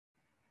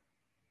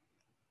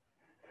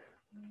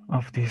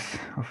of this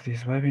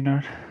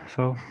webinar.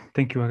 So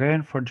thank you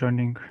again for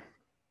joining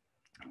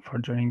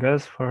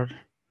us for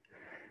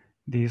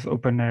this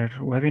OpenAIRE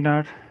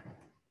webinar.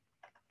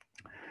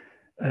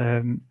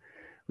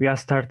 We are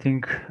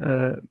starting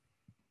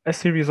a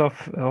series of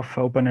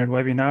OpenAIRE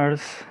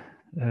webinars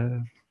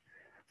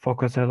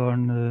focused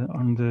on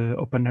the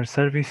OpenAIRE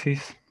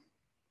services.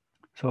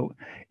 So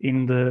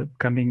in the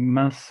coming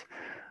months,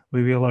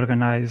 we will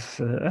organize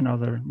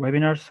another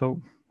webinar.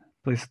 So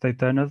please stay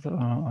tuned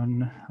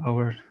on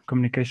our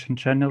communication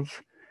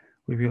channels.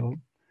 We will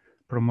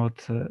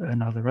promote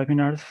another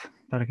webinars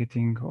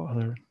targeting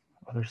other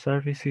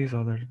services,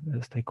 other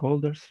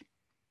stakeholders.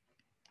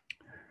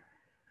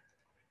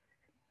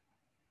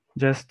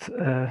 Just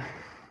a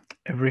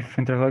brief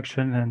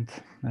introduction and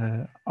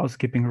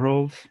housekeeping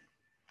rules.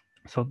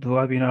 So the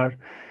webinar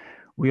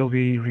will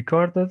be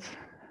recorded.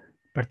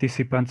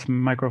 Participants'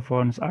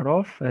 microphones are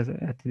off at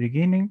the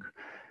beginning,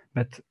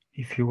 but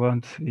if you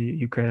want,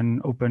 you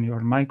can open your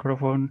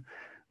microphone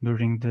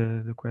during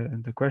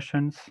the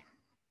questions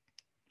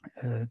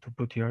to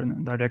put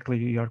directly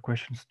your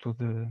questions to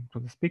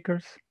the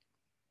speakers.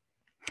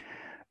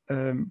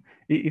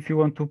 If you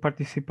want to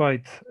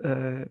participate,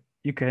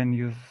 you can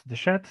use the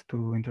chat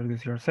to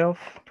introduce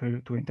yourself,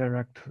 to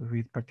interact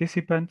with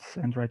participants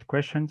and write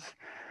questions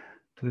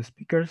to the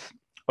speakers,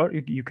 or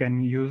you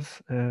can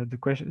use the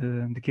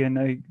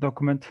Q&A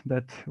document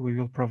that we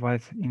will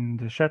provide in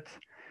the chat.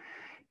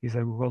 Is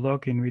a Google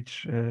Doc in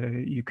which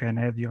you can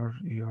add your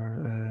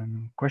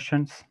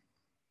questions.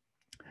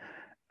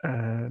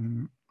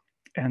 And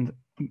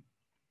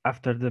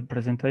after the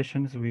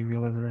presentations, we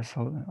will address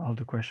all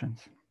the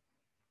questions.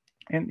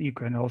 And you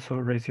can also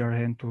raise your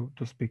hand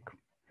to speak.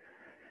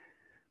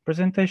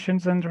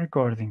 Presentations and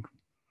recording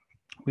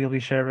will be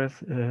shared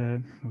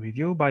with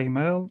you by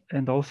email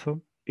and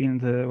also in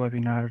the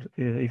webinar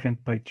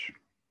event page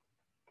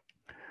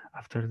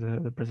after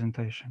the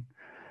presentation.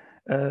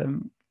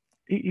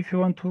 If you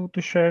want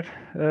to share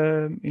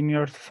in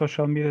your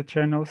social media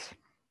channels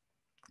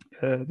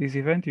this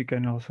event, you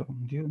can also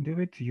do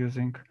it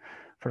using,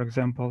 for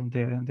example,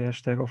 the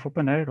hashtag of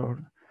OpenAIRE or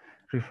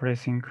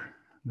refreshing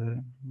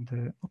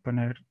the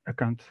OpenAIRE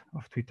account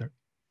of Twitter.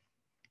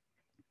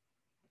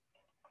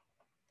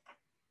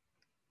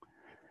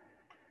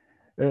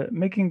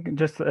 Making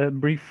just a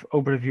brief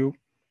overview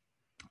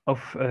of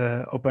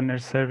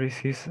OpenAIRE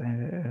services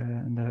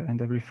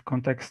and a brief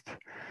context.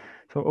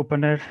 So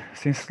OpenAIRE,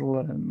 since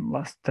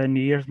last 10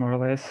 years, more or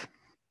less,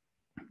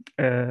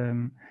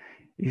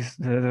 is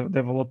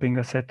developing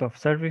a set of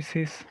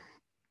services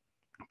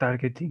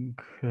targeting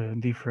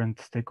different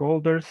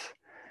stakeholders,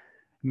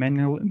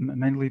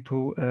 mainly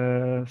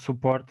to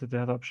support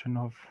the adoption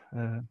of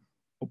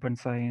open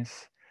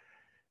science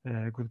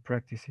good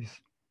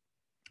practices.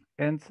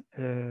 And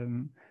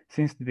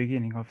since the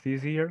beginning of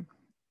this year,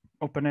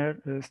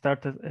 OpenAIRE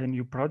started a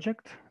new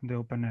project, the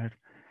OpenAIRE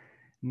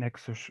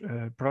Nexus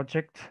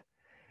project.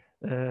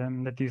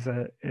 That is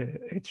a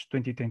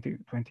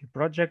H2020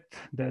 project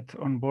that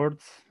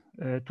onboards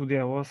to the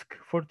OSC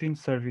 14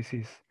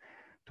 services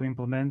to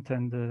implement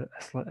and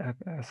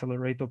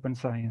accelerate open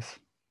science.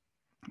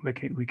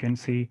 We can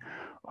see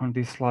on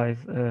this slide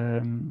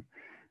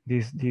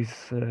these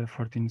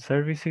 14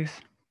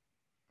 services,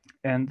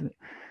 and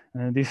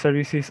these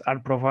services are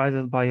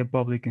provided by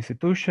public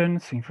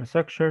institutions,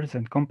 infrastructures,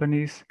 and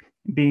companies,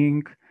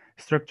 being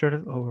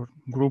structured or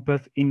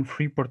grouped in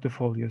 3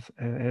 portfolios,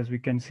 as we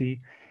can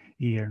see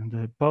here,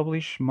 the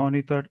publish,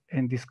 monitor,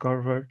 and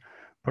discover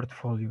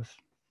portfolios.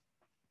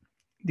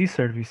 These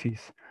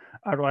services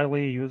are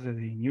widely used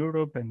in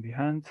Europe and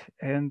beyond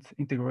and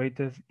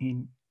integrated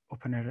in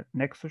OpenAIRE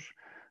Nexus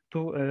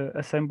to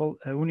assemble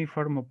a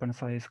uniform open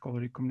science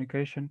scholarly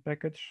communication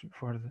package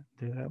for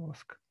the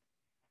OSC.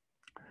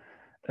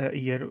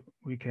 Here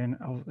we can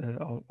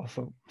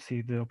also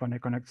see the OpenAIRE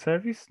Connect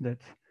service.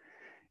 That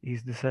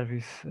is the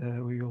service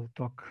we will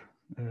talk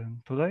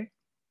today.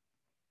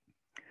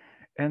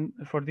 And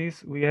for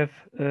this, we have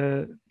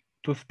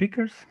 2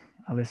 speakers,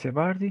 Alessia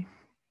Bardi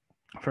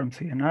from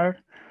CNR,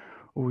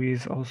 who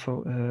is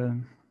also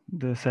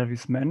the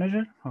service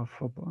manager of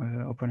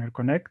OpenAIRE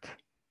Connect.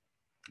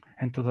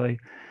 And today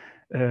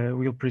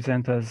will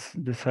present us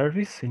the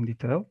service in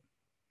detail.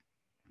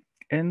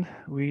 And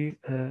we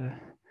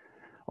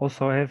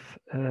also have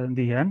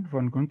Diane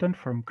von Gunten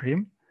from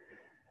CRIM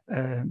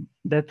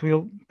that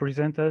will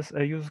present us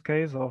a use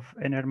case of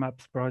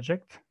Enermaps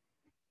project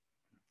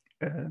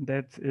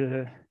that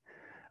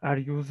are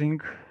using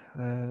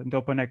the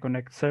OpenAIRE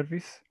Connect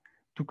service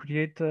to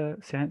create a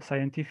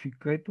scientific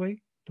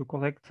gateway to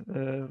collect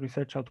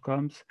research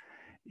outcomes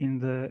in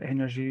the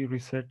energy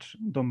research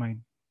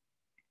domain.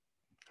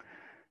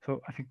 So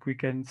I think we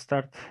can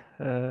start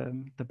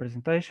the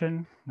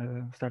presentation,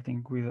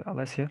 starting with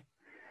Alessia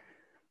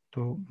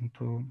to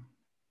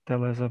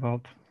tell us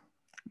about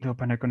the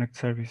OpenAIRE Connect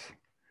service.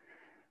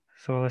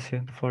 So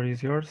Alessia, the floor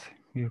is yours.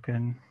 You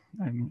can,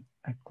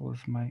 I close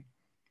my.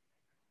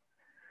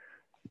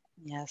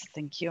 Yes,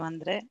 thank you,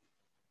 Andre.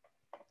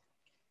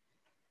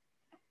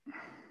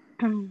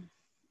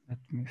 Let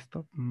me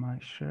stop my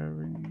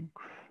sharing.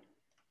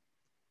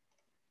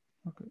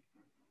 Okay.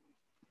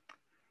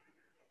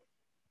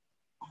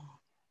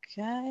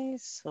 Okay,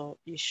 so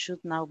you should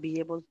now be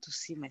able to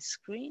see my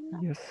screen.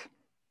 Yes.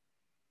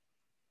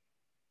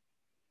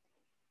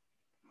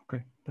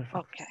 Okay, perfect.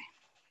 Okay,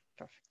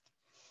 perfect.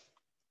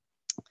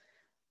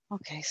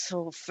 Okay,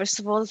 so first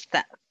of all,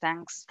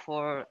 thanks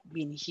for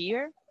being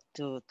here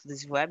to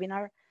this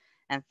webinar.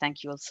 And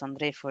thank you also,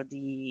 Andre, for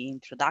the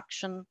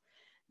introduction,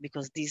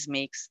 because this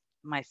makes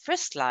my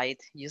first slide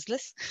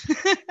useless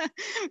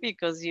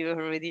because you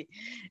already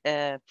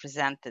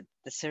presented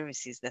the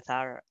services that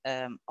are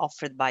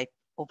offered by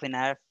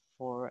OpenAIRE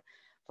for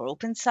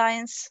open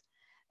science.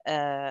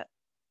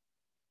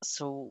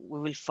 So we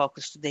will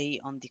focus today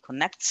on the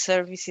Connect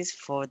services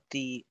for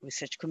the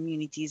research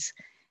communities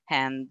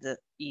and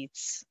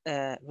its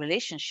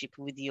relationship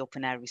with the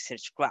OpenAIRE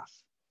Research Graph.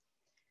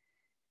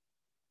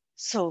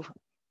 So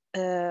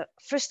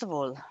first of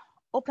all,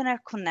 OpenAIRE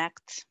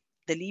Connect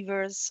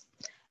delivers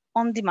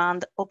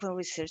on-demand open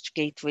research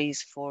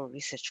gateways for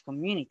research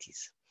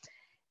communities.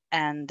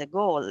 And the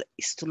goal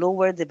is to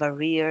lower the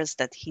barriers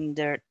that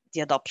hinder the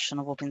adoption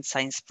of open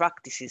science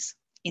practices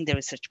in the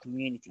research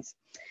communities.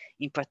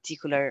 In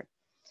particular,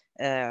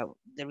 there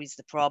is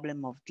the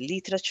problem of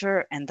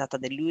literature and data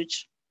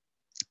deluge,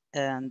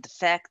 and the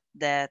fact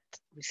that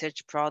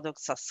research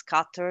products are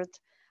scattered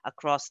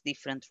across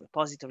different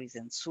repositories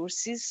and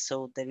sources,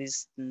 so there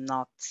is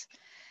not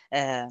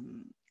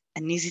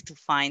an easy to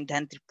find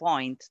entry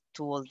point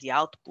to all the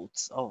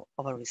outputs of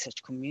our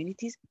research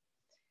communities.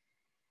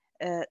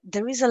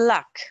 There is a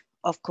lack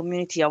of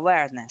community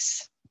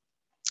awareness,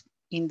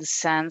 in the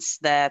sense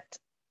that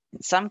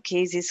in some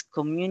cases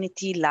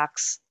community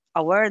lacks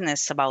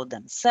awareness about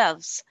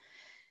themselves.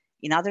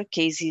 In other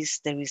cases,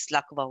 there is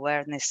lack of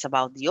awareness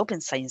about the open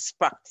science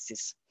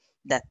practices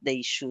that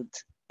they should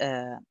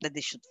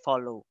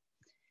follow.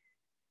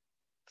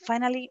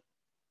 Finally,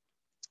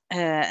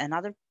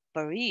 another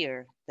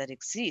barrier that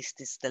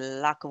exists is the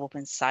lack of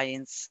open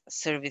science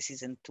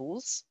services and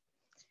tools.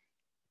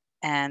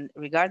 And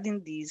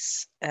regarding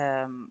these,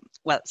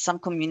 well, some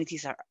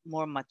communities are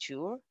more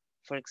mature.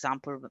 For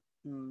example,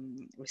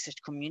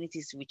 research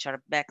communities which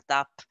are backed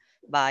up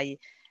by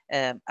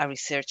a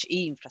research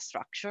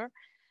infrastructure.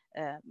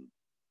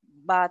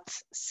 But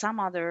some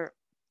other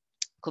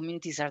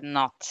communities are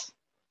not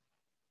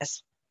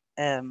as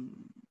are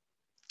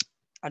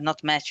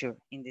not mature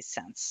in this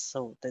sense,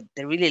 so that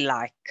they really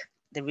lack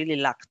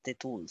the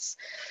tools.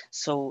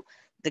 So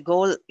the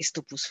goal is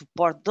to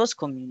support those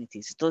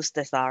communities, those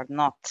that are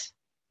not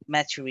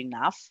mature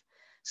enough,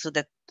 so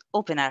that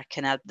OpenAIRE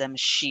can help them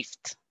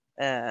shift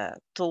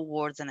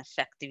towards an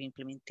effective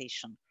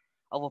implementation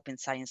of open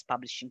science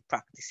publishing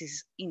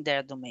practices in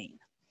their domain.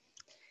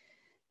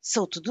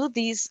 So to do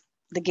this,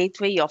 the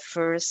gateway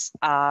offers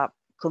a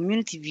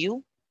community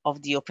view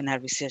of the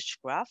OpenAIRE Research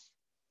Graph.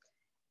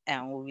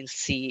 And we will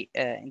see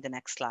in the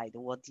next slide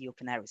what the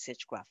OpenAIRE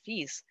Research Graph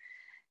is.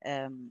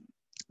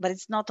 But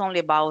it's not only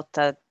about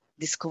a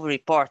discovery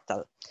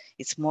portal,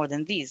 it's more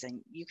than this.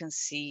 And you can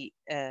see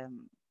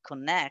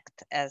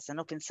Connect as an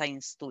open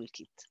science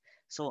toolkit.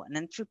 So an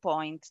entry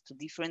point to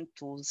different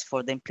tools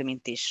for the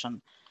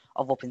implementation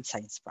of open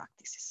science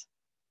practices.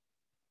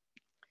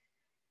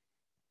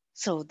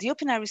 So the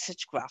OpenAIRE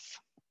Research Graph.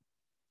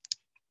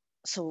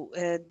 So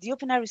the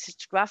OpenAIRE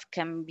Research Graph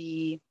can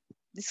be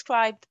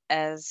described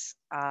as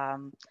a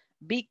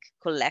big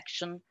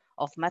collection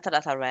of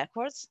metadata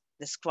records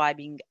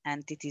describing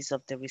entities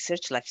of the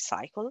research life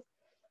cycle.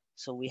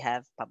 So we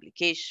have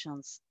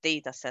publications,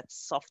 datasets,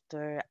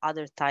 software,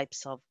 other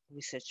types of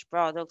research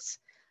products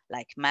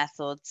like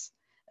methods,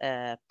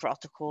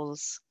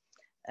 protocols,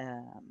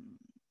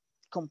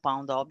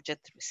 compound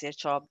objects,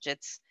 research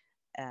objects,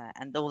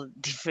 and all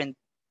different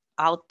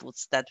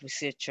outputs that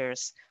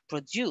researchers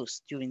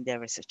produce during their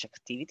research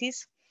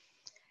activities.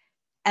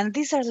 And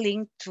these are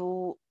linked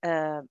to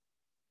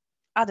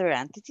other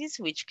entities,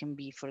 which can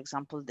be, for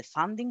example, the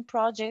funding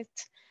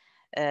project,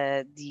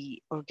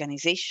 the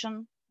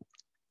organization,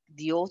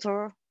 the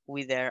author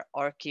with their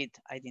ORCID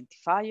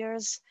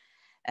identifiers,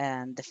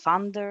 and the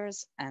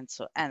funders, and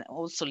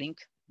also link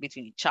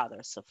between each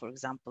other. So for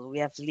example, we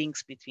have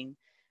links between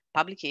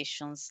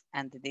publications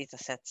and the data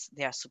sets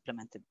they are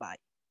supplemented by.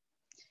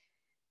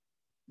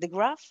 The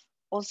graph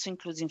also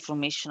includes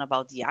information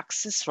about the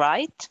access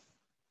right,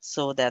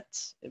 so that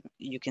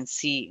you can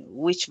see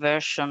which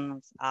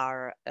versions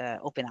are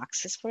open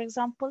access, for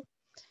example.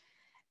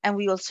 And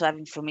we also have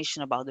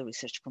information about the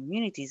research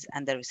communities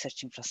and the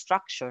research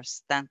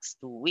infrastructures thanks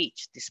to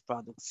which these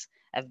products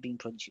have been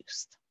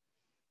produced.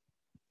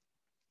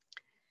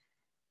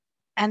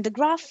 And the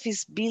graph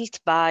is built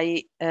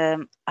by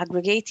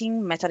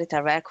aggregating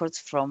metadata records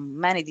from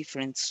many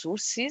different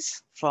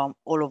sources from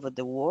all over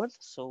the world.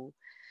 So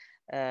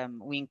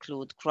we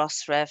include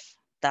Crossref,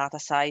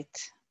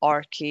 DataCite,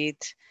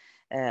 ORCID.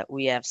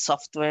 We have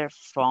software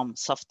from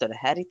Software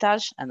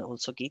Heritage and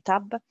also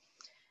GitHub.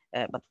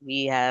 But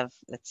we have,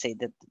 let's say,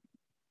 the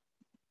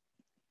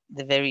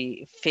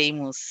very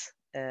famous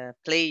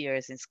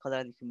players in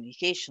scholarly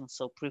communication,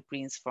 so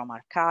preprints from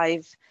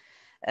archive.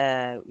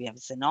 We have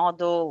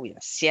Zenodo, we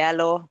have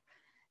Cielo,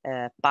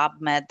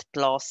 PubMed,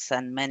 PLOS,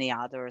 and many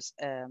others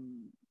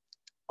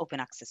open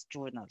access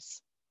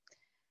journals.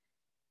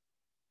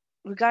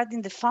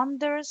 Regarding the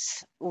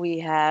funders, we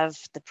have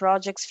the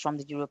projects from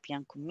the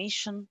European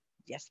Commission,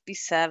 the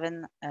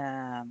FP7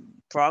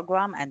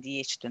 program, and the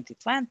EH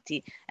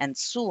 2020, and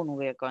soon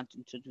we are going to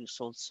introduce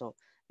also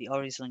the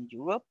Horizon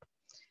Europe.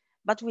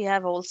 But we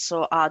have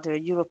also other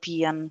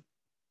European,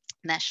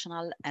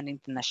 national, and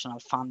international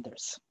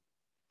funders.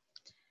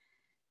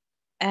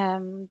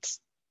 And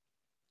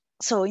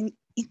so in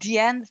the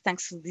end,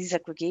 thanks to this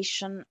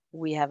aggregation,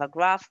 we have a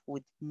graph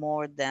with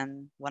more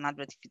than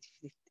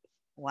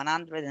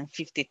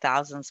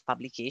 150,000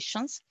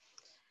 publications.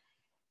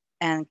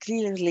 And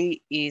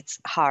clearly it's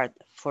hard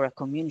for a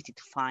community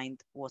to find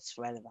what's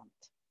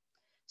relevant.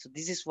 So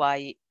this is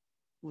why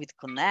with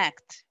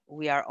Connect,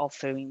 we are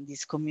offering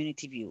this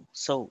community view.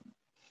 So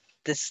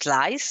the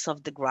slice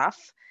of the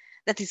graph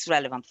that is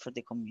relevant for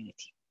the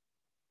community.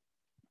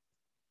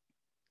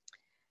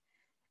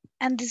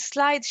 And this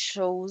slide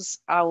shows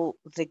how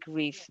the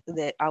graph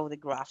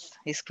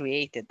is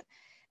created.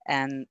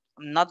 And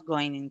I'm not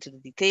going into the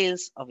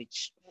details of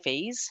each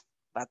phase,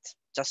 but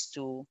just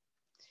to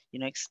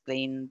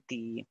explain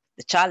the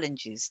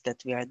challenges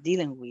that we are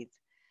dealing with.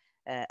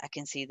 I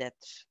can see that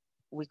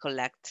we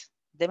collect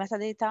the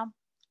metadata,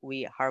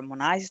 we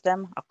harmonize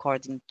them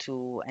according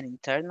to an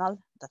internal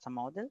data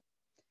model.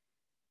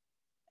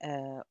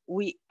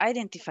 We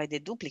identify the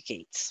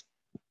duplicates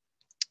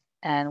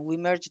and we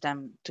merge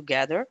them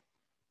together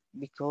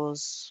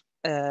because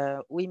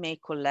we may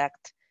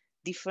collect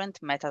different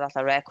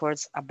metadata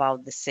records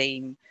about the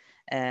same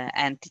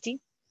entity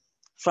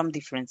from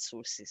different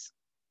sources.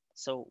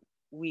 So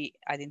we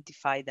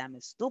identify them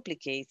as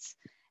duplicates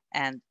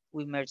and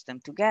we merge them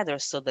together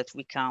so that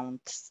we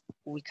count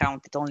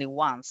it only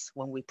once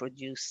when we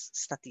produce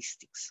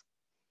statistics.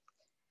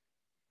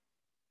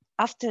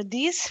 After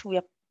this,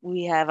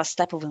 we have a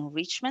step of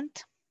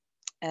enrichment.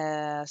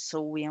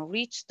 So we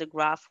enrich the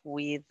graph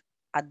with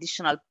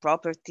additional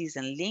properties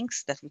and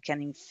links that we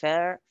can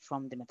infer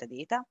from the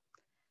metadata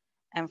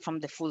and from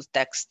the full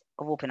text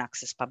of open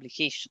access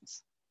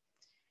publications.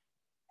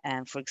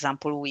 And for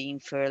example, we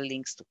infer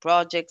links to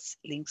projects,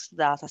 links to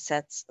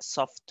datasets,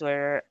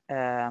 software.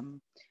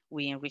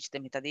 We enrich the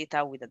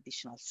metadata with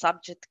additional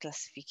subject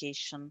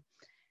classification.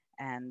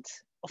 And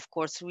of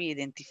course, we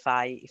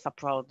identify if a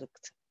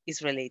product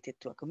is related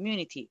to a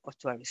community or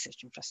to a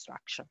research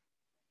infrastructure.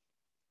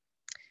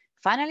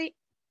 Finally,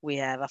 we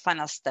have a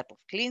final step of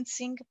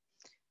cleansing,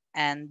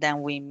 and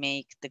then we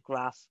make the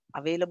graph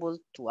available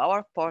to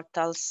our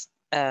portals.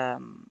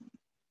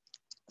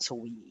 So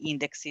we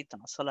index it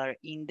on a Solr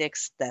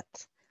index that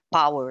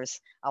powers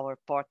our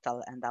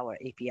portal and our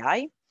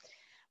API,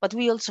 but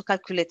we also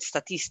calculate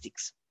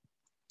statistics.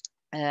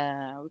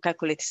 We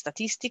calculate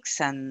statistics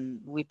and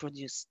we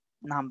produce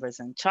numbers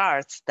and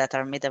charts that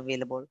are made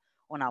available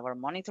on our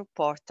monitor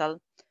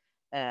portal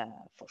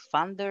for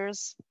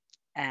funders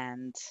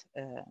and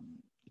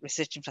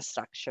research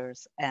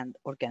infrastructures and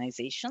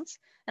organizations,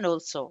 and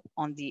also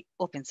on the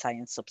Open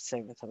Science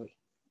Observatory.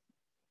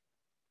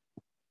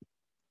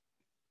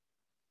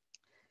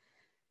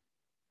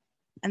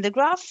 And the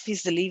graph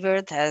is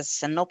delivered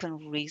as an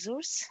open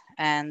resource,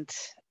 and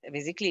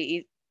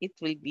basically it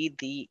will be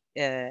the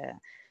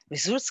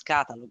resource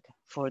catalog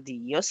for the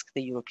IOSC,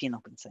 the European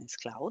Open Science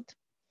Cloud.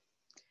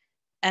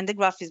 And the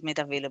graph is made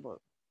available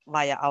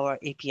via our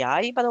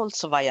API, but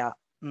also via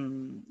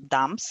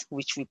dumps,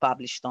 which we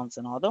published on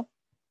Zenodo.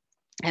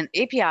 And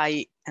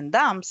API and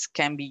dumps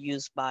can be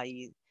used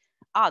by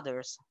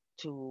others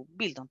to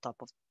build on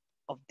top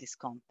of this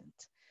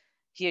content.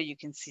 Here you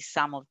can see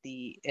some of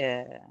the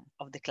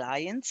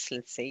clients,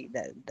 let's say,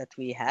 that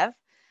we have.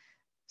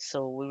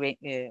 So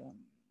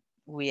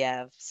we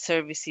have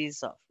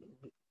services of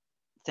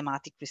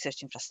thematic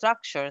research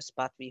infrastructures,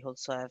 but we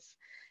also have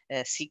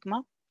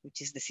Sigma,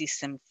 which is the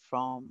system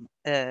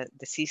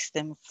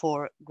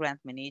for grant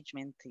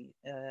management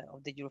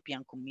of the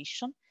European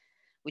Commission,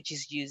 which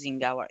is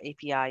using our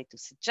API to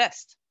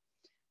suggest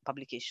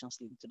publications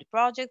linked to the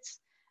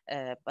projects.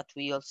 But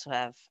we also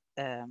have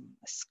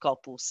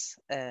Scopus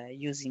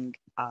using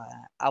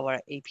our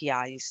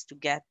APIs to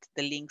get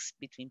the links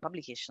between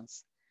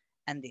publications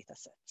and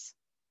datasets.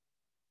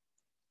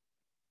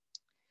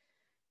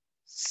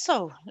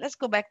 So let's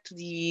go back to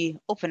the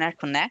OpenAIRE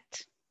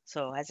Connect.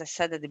 So as I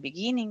said at the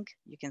beginning,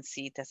 you can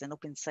see it as an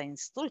open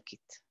science toolkit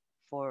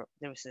for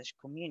the research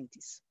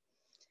communities.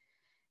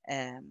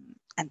 And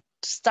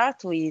to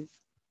start with,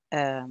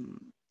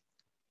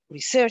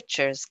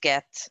 researchers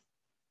get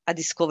a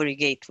discovery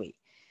gateway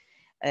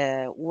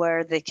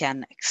where they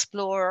can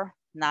explore,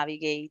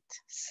 navigate,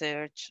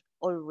 search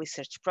all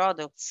research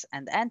products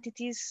and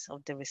entities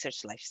of the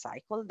research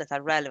lifecycle that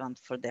are relevant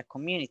for their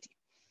community.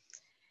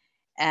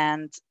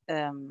 And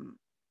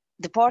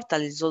the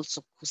portal is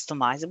also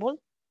customizable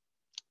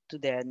to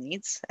their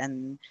needs.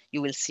 And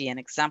you will see an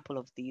example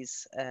of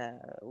these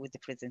with the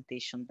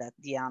presentation that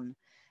Diane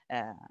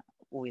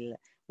will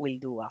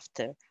do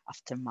after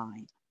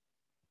mine.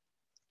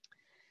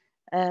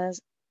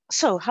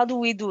 So how do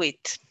we do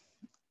it?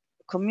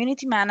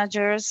 Community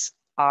managers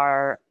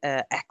are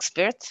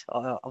experts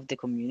of the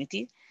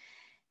community,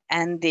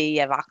 and they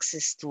have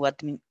access to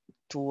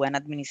an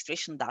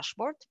administration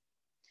dashboard.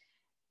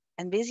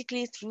 And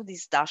basically through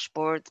this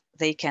dashboard,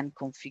 they can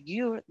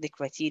configure the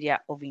criteria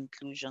of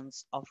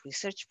inclusions of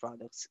research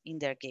products in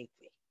their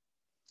gateway.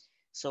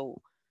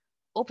 So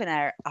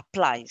OpenAIRE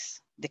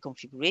applies the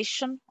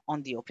configuration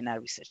on the OpenAIRE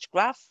research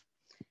graph,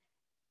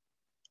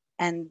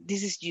 and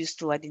this is used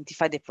to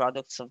identify the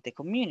products of the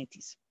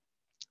communities,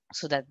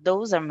 so that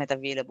those are made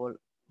available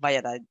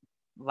via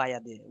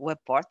the web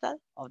portal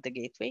of the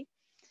gateway,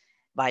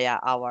 via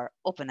our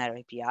OpenAIRE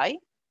API,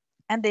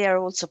 and they are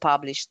also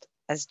published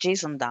as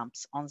JSON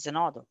dumps on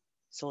Zenodo,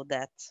 so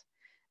that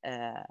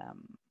the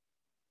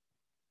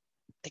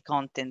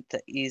content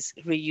is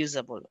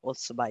reusable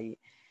also by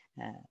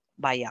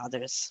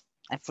others.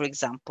 And for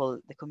example,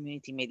 the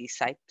community may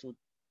decide to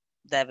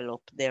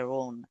develop their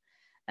own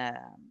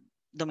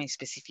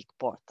domain-specific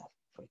portal,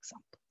 for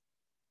example,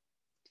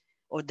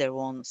 or their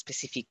own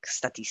specific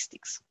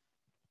statistics.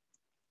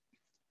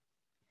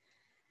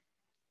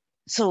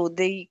 So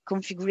the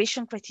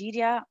configuration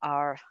criteria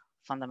are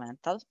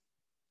fundamental,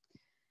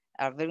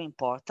 are very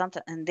important,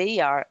 and they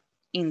are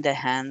in the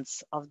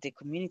hands of the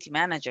community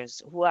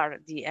managers, who are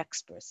the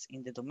experts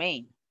in the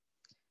domain.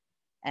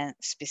 And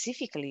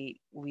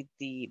specifically with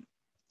the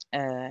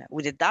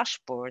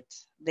dashboard,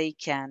 they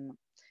can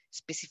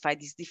specify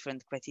these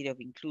different criteria of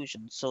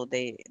inclusion. So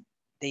they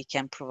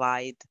can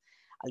provide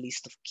a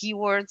list of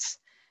keywords,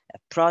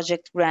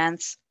 project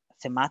grants,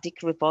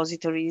 thematic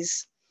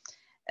repositories,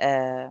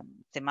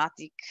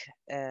 thematic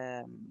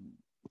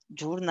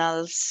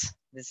journals,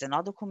 the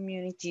Zenodo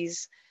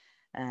communities,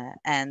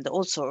 and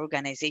also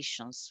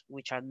organizations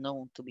which are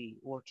known to be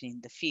working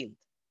in the field.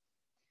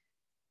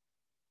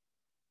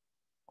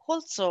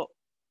 Also,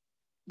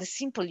 the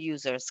simple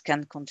users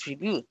can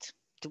contribute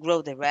to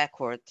grow the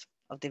record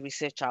of the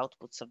research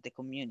outputs of the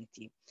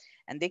community.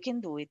 And they can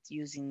do it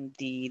using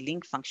the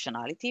link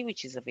functionality,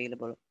 which is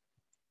available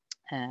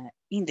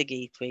in the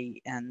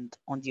gateway and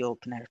on the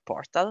OpenAIRE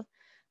portal,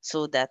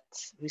 so that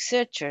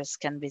researchers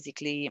can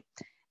basically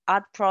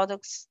add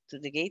products to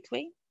the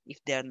gateway if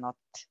they're not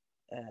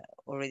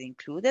already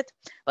included,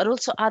 but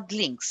also add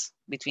links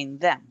between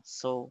them.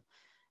 So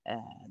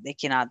they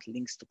can add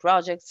links to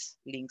projects,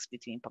 links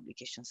between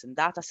publications and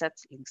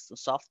datasets, links to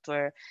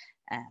software,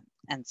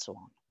 and so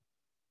on.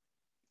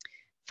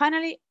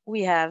 Finally,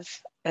 we have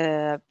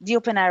the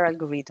OpenAIRE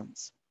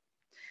algorithms.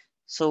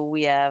 So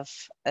we have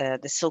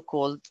the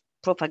so-called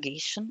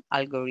propagation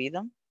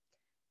algorithm,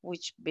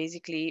 which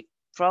basically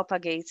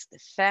propagates the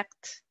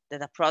fact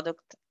that a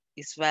product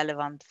is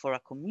relevant for a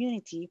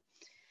community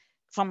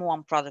from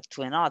one product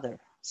to another.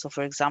 So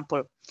for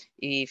example,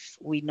 if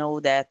we know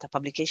that a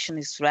publication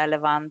is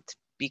relevant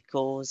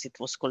because it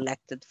was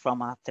collected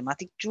from a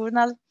thematic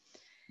journal,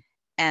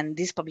 and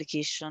this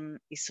publication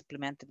is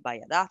supplemented by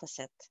a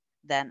dataset,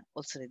 then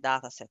also the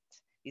dataset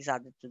is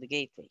added to the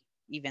gateway,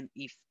 even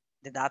if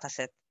the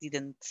dataset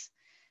didn't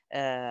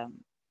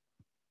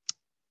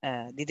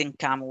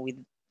come with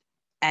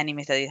any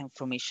metadata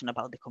information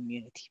about the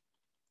community.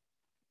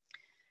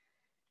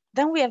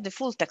 Then we have the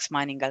full text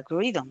mining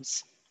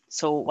algorithms.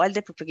 So while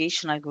the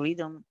propagation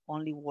algorithm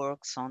only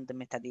works on the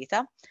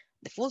metadata,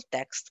 the full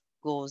text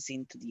goes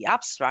into the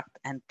abstract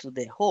and to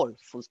the whole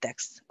full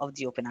text of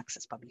the open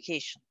access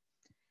publication.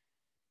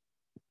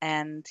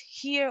 And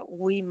here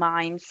we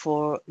mine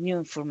for new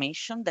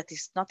information that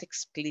is not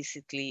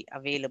explicitly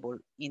available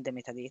in the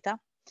metadata.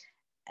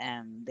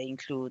 And they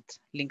include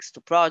links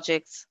to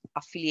projects,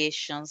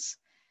 affiliations,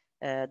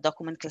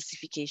 document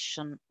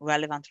classification,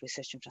 relevant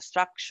research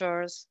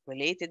infrastructures,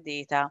 related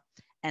data,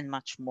 and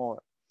much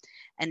more.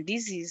 And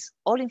this is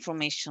all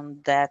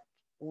information that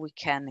we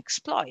can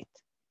exploit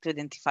to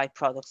identify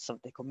products of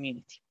the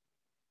community.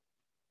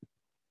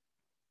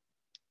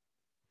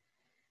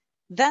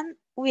 Then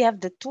we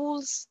have the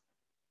tools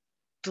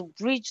to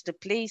bridge the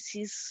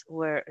places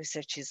where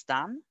research is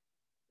done,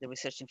 the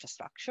research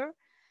infrastructure,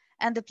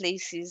 and the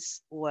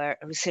places where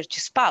research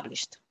is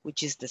published,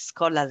 which is the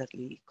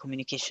scholarly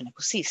communication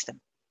ecosystem.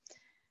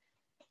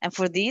 And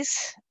for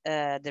this,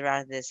 there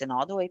are the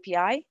Zenodo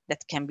API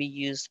that can be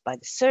used by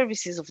the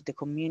services of the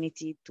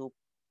community to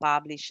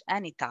publish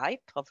any type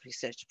of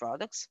research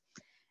products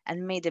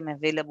and make them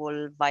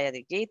available via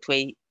the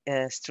gateway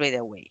straight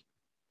away.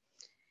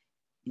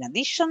 In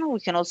addition, we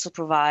can also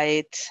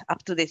provide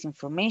up-to-date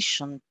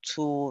information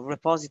to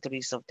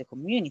repositories of the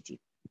community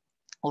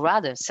or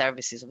other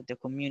services of the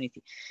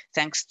community,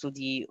 thanks to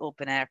the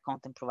OpenAIRE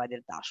Content Provider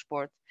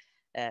Dashboard,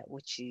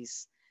 which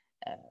is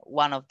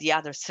one of the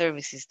other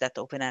services that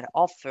OpenAIRE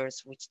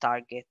offers, which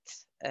target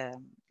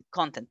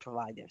content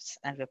providers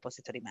and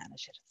repository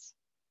managers.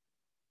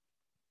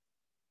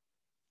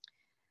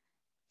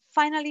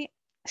 Finally,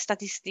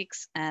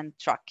 statistics and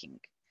tracking.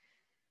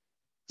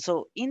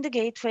 So in the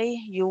gateway,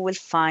 you will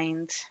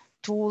find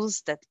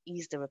tools that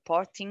ease the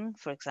reporting,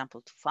 for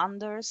example, to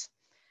funders,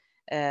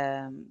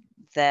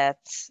 that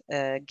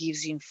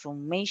gives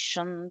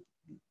information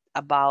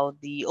about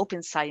the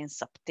open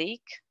science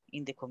uptake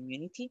in the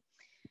community.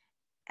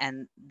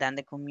 And then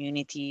the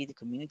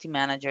community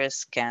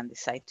managers can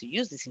decide to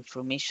use this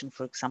information,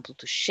 for example,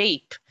 to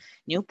shape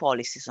new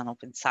policies on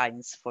open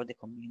science for the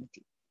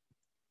community.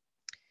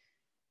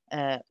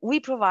 We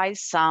provide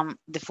some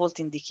default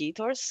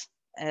indicators,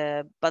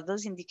 but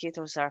those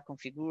indicators are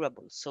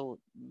configurable. So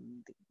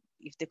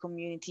if the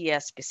community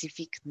has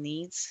specific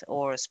needs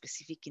or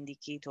specific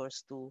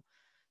indicators to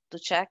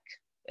check,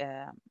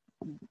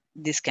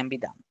 this can be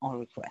done on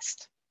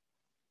request.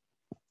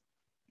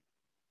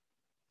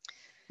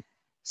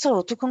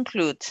 So to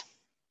conclude,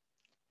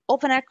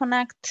 OpenAIRE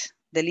CONNECT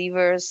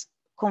delivers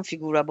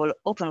configurable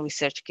open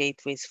research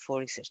gateways for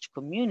research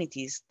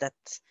communities that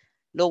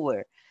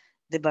lower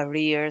the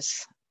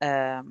barriers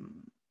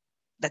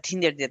that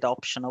hinder the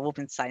adoption of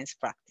open science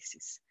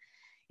practices.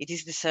 It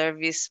is the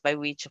service by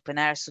which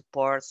OpenAIRE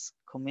supports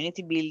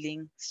community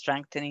building,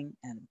 strengthening,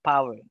 and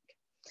empowering.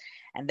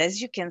 And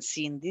as you can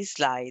see in this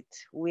slide,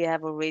 we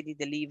have already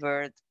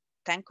delivered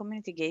 10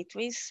 community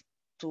gateways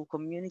to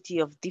community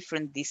of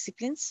different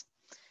disciplines.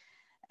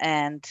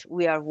 And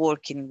we are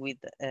working with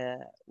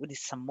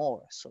some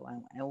more. So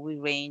and we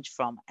range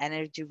from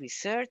energy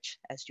research,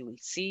 as you will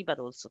see, but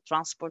also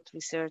transport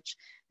research,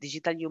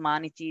 digital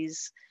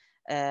humanities.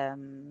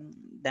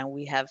 Then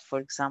we have, for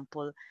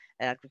example,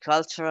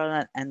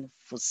 agricultural and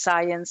food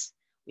science.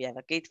 We have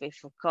a gateway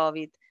for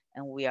COVID,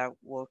 and we are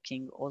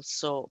working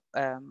also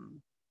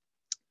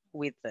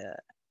with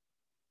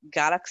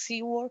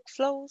Galaxy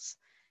workflows,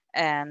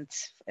 and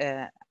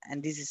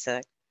this is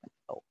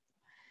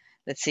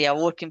let's say a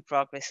work in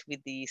progress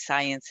with the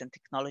science and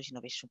technology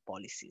innovation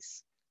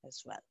policies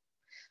as well.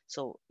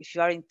 So if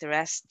you are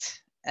interested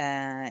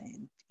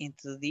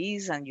into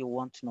these and you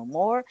want to know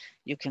more,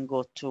 you can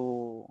go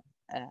to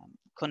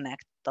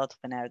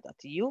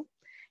connect.openair.eu.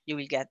 You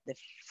will get the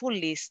full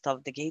list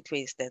of the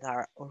gateways that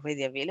are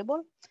already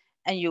available,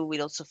 and you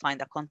will also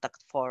find a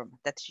contact form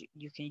that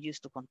you can use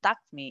to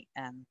contact me,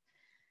 and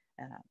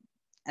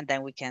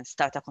then we can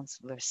start a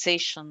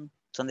conversation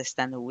to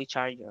understand which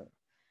are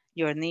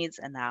your needs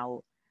and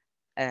how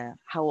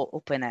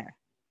OpenAIRE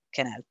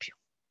can help you.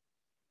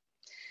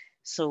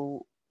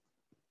 So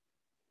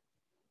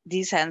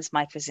this ends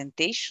my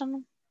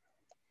presentation.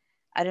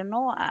 I don't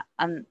know,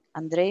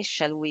 Andre,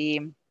 shall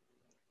we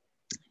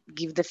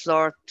give the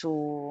floor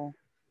to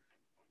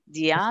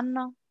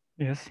Diane?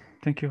 Yes,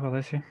 thank you,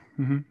 Alessia.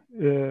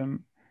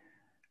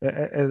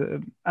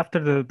 After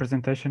the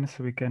presentations,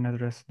 we can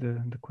address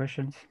the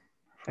questions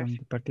from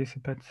the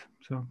participants.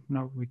 So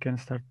now we can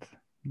start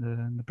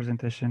the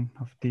presentation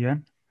of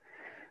Diane.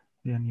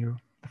 Diane,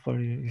 the floor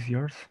is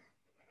yours.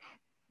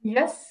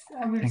 Yes,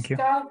 I will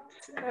start.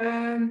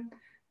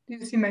 Do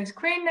you see my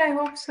screen? I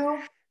hope so.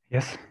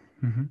 Yes.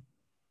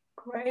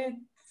 Great.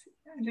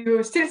 Do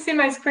you still see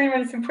my screen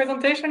when it's in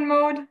presentation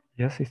mode?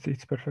 Yes,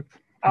 it's perfect.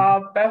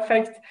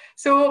 Perfect.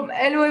 So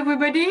hello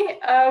everybody,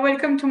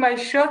 welcome to my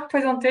short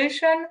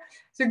presentation.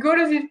 The goal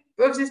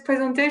of this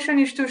presentation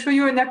is to show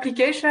you an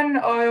application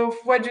of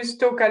what just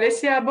talked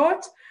Alessia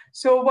about.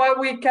 So what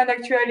we can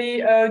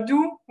actually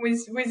do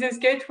with this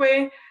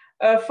gateway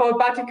for a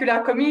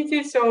particular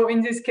community. So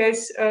in this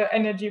case,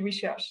 energy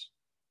research.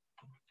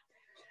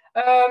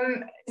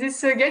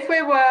 This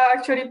gateway were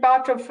actually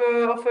part of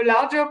a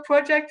larger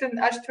project, an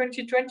ASH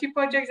 2020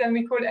 project that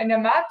we call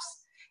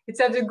Enermaps. It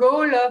has the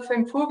goal of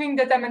improving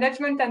data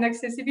management and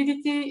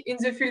accessibility in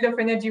the field of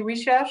energy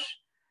research.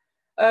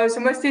 So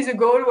mostly the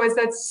goal was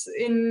that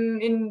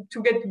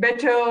to get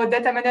better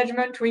data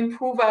management, to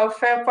improve our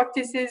fair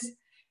practices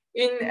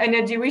in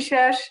energy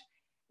research.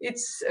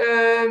 It's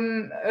a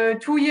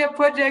 2-year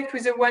project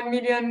with a 1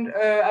 million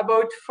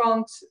about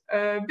front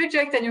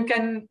budget, and you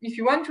can, if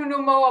you want to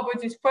know more about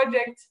this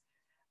project,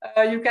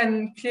 you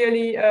can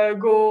clearly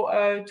go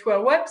to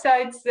our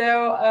website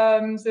there.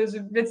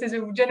 Let's say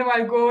the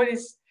general goal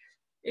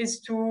is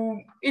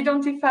to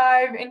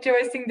identify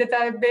interesting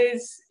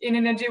database in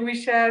energy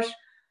research,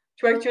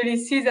 to actually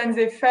see that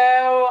they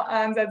fail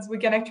and that we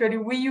can actually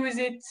reuse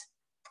it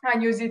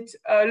and use it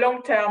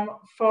long term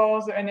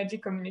for the energy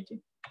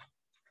community.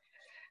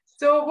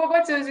 So what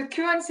about the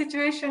current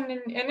situation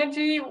in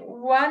energy?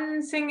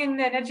 One thing in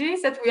energy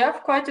is that we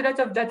have quite a lot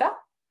of data.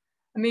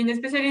 I mean,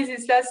 especially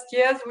these last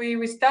years,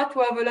 we start to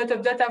have a lot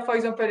of data, for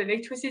example,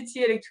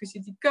 electricity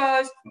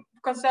cost,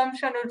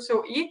 consumption,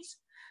 also heat.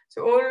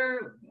 So all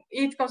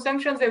heat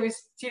consumption, there is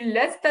still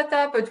less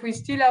data, but we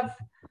still have,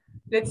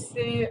 let's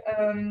say,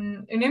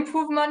 an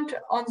improvement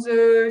on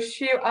the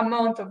sheer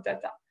amount of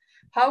data.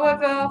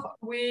 However,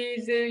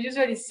 they're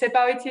usually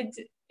separated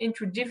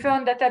into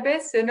different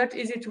databases. They're not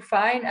easy to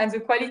find, and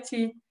the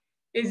quality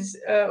is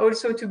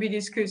also to be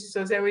discussed.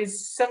 So there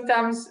is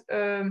sometimes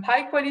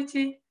high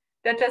quality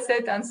data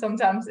set and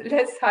sometimes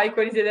less high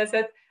quality data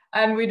set,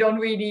 and we don't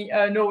really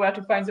know where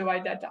to find the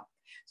right data.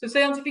 So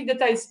scientific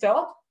data is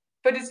stored,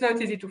 but it's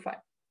not easy to find,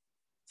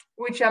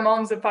 which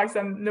among the fact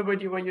that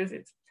nobody will use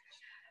it.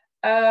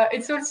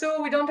 It's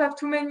also, we don't have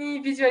too many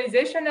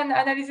visualization and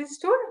analysis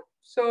tools.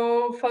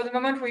 So for the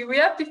moment, we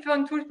have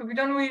different tools, but we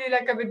don't really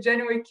have a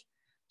generic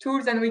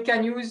tools and we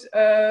can use,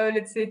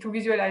 let's say, to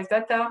visualize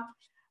data.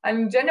 And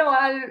in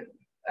general,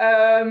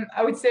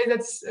 I would say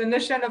that a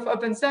notion of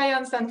open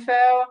science and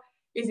fair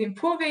is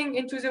improving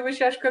into the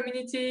research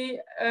community,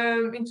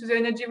 into the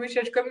energy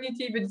research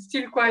community, but it's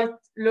still quite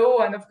low.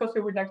 And of course,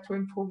 we would like to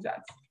improve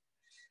that.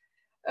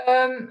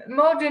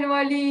 More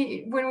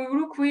generally, when we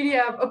look really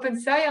at open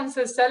science,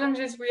 the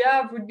challenges we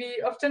have would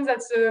be often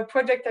that the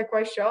projects are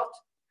quite short.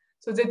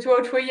 So the 2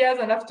 or 3 years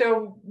and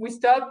after we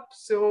stop,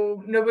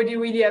 so nobody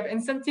really have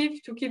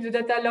incentive to keep the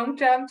data long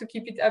term, to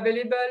keep it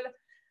available.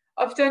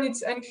 Often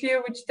it's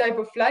unclear which type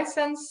of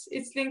license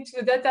is linked to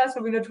the data,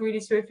 so we're not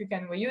really sure if we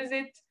can reuse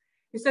it.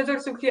 It's not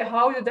also clear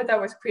how the data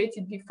was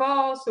created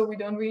before, so we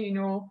don't really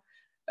know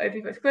if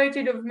it was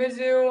created of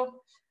measure.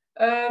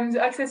 The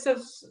access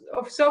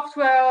of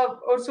software,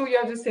 also you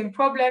have the same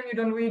problem. You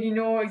don't really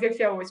know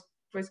exactly how it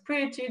was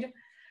created.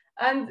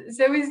 And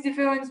there is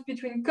difference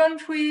between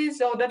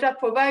countries or data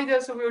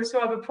providers. So we also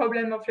have a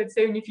problem of, let's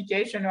say,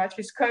 unification or at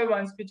least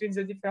coherence between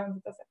the different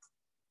data sets.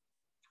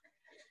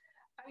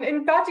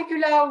 In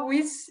particular,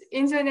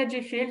 in the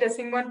energy field, I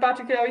think one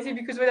particularity,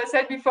 because what I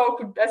said before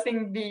could, I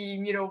think,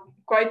 be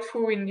quite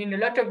true in a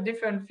lot of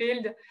different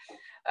fields.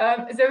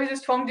 There is a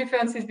strong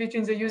differences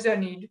between the user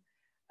need.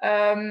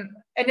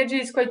 Energy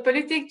is quite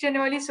politic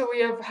generally, so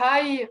we have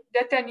high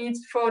data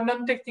needs for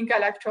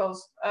non-technical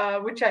actors,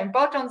 which are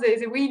important.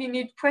 They really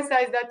need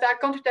precise data,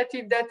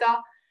 quantitative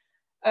data,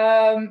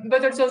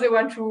 but also they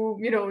want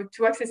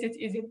to access it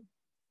easily.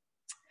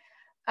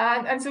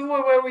 And so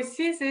where we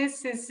see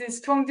this is this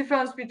strong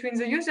difference between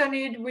the user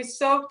need. We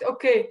thought,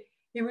 okay,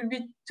 it would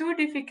be too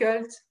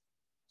difficult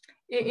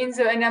in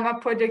the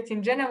Enermaps project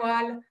in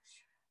general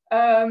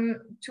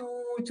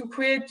to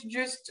create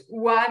just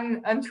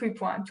one entry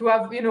point, to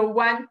have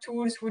one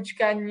tools which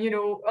can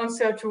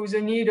answer to the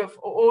need of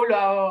all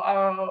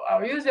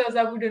our users.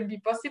 That wouldn't be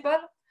possible.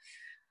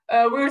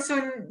 We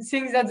also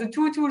think that the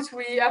 2 tools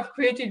we have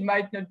created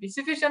might not be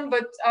sufficient,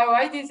 but our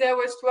idea there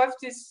was to have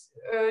this,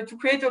 to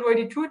create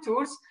already 2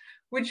 tools,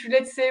 which,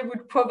 let's say,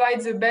 would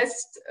provide the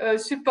best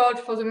support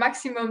for the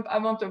maximum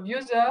amount of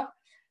users.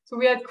 So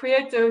we had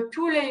created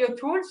 2-layer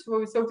tools. So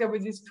we talked about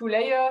these 2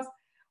 layers,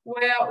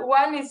 where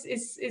one is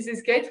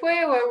this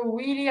gateway, where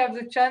we really have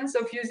the chance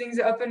of using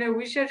the OpenAIRE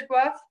research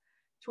graph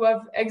to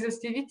have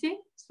exhaustivity.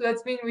 So that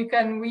means we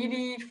can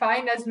really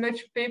find as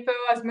much paper,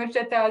 as much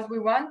data as we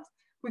want.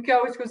 We can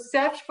also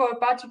search for a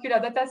particular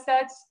data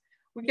set.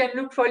 We can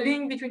look for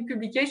link between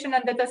publication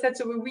and data sets.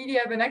 So we really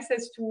have an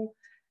access to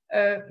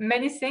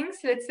many things,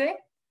 let's say.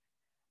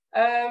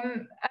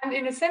 And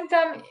in the same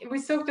time, we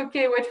thought,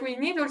 okay, what we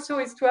need also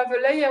is to have a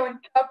layer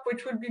on top,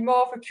 which would be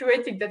more of a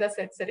curated data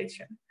set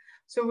selection.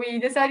 So we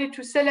decided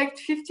to select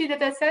 50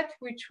 data sets,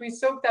 which we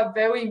thought are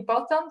very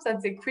important,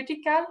 that they're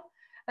critical,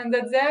 and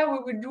that there we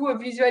would do a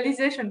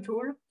visualization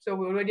tool. So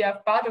we already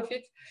have part of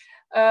it,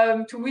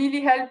 to really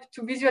help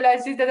to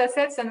visualize these data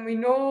sets. And we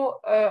know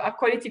are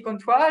quality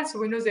control, so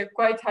we know they're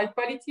quite high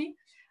quality,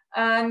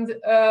 and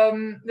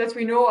that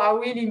we know are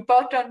really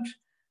important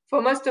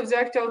for most of the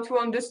actors to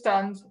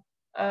understand,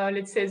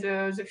 let's say,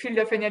 the field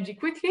of energy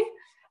quickly.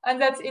 And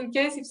that in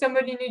case if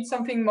somebody needs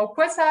something more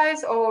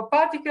precise or a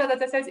particular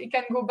data set, it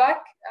can go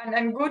back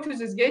and go to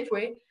this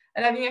gateway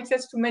and having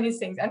access to many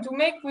things. And to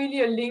make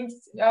really a link,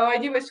 our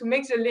idea was to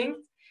make the link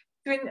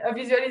between a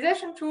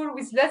visualization tool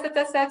with less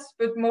data sets,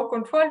 but more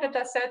controlled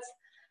data sets,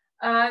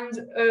 and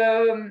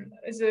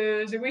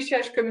the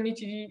research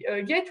community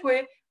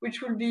gateway,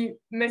 which will be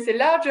maybe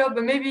larger,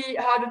 but maybe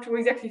harder to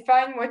exactly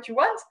find what you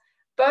want,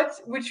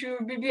 but which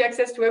will be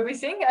access to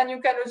everything. And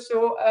you can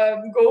also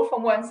go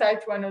from one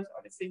side to another,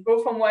 let's say,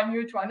 go from one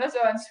view to another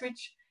and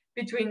switch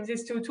between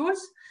these 2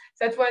 tools.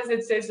 That was,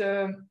 let's say,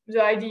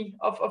 the idea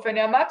of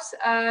Enermaps.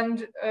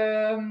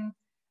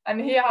 And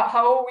here,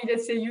 how we,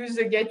 let's say, use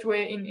the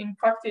gateway in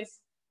practice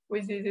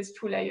with these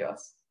 2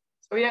 layers.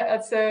 So yeah,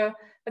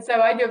 that's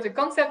our idea of the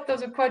concept of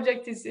the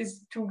project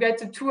is to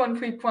get a 2 and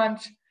 3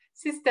 point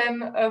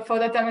system for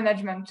data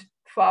management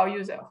for our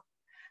user.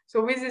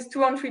 So with this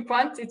 2 and 3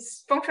 point,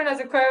 it's function as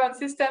a coherent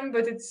system,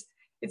 but it's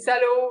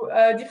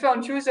allow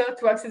different users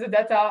to access the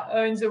data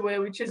in the way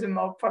which is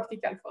more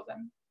practical for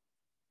them.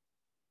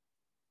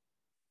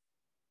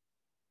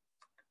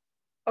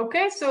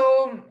 Okay,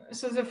 so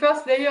the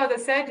first layer, as I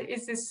said,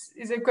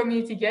 is a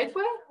community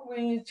gateway,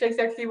 which is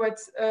exactly what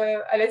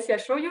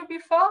Alessia showed you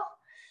before.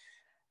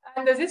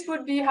 And this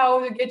would be how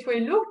the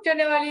gateway looked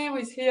generally,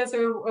 with here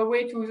a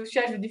way to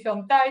share the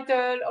different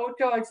title,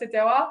 author,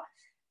 etc.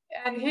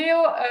 And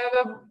here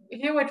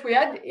what we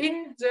had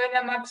in the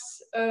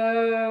Enermaps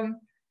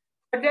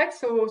project.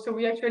 So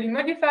we actually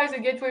modify the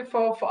gateway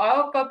for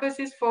our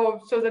purposes,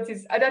 so that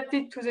it's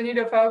adapted to the need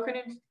of our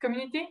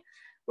community.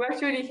 We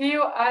actually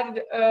here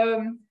add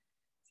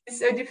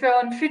this a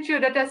different feature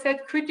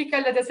dataset,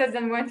 critical dataset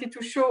than we wanted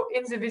to show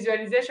in the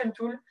visualization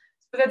tool,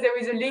 so that there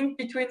is a link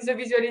between the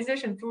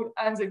visualization tool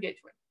and the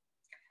gateway.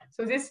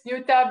 So this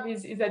new tab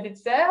is added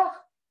there.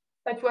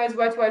 That was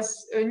what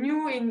was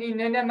new in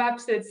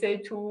Enermaps, let's say,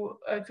 to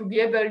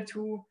be able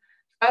to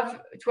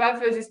have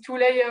this two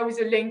layer with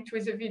a link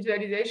with the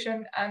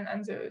visualization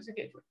and the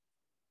gateway.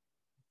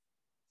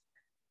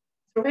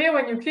 So here,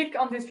 when you click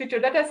on this feature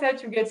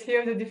dataset, you get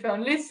here the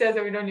different lists.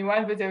 There is only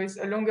one, but there is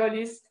a longer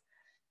list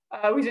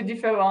with the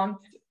different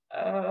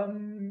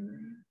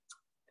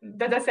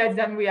datasets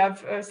that we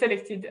have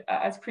selected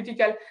as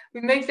critical.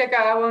 We make like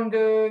around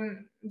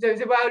there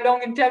were a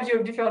long interview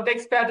of different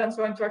experts and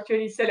so on to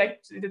actually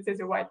select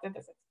the right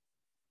dataset.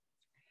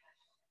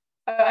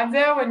 And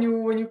there, when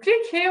you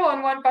click here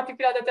on one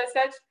particular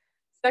dataset,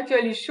 it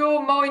actually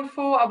show more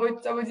info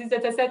about this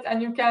dataset,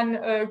 and you can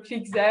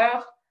click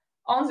there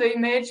on the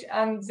image,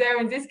 and there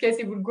in this case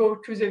it will go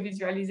to the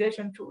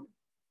visualization tool.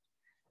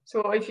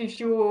 So if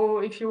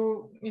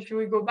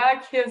you go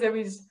back here, there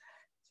is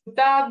a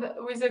tab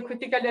with a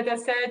critical data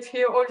set.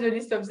 Here, all the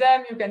list of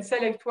them. You can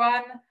select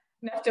one,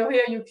 and after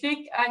here you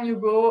click and you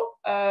go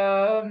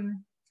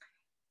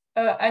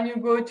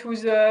to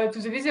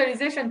the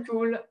visualization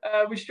tool,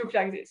 which looks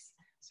like this.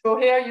 So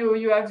here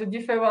you have the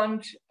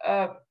different.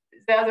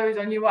 There is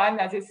only one,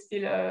 as it's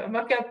still a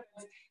mockup.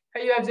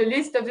 Here you have the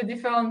list of the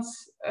different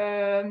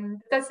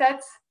data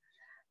sets,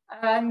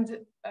 and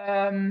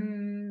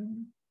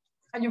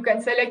you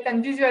can select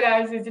and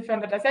visualize these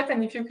different data sets.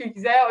 And if you click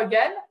there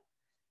again,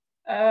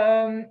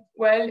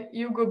 well,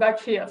 you go back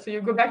here. So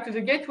you go back to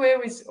the gateway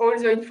with all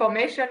the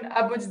information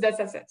about the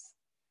data sets.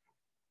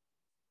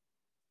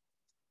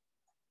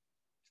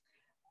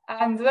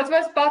 And that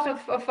was part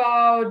of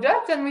our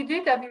job that we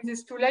did, having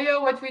this two layer.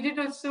 What we did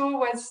also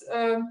was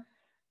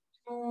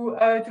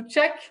to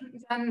check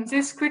that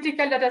these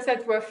critical data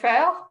sets were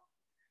fair.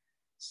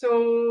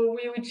 So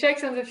we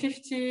checked on the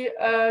 50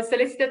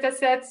 selected data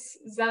sets,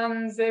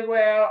 then they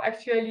were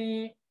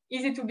actually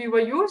easy to be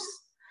reused.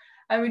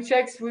 And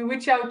we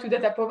reach out to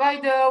data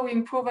provider, we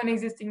improve on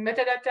existing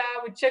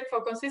metadata, we check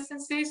for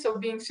consistency, so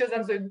being sure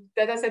that the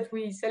data set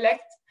we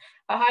select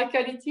are high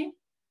quality.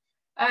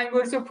 And we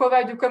also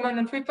provide the command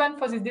and treatment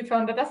for these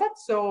different data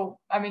sets. So,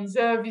 I mean,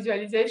 the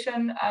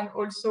visualization and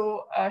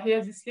also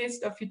here this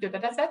list of feature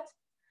data sets.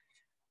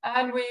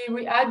 And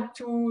we add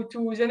to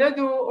the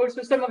Nodo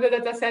also some of the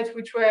data sets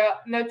which were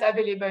not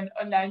available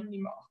online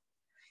anymore.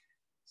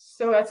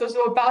 So that's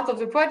also a part of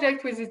the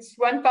project. With its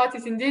one part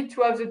is indeed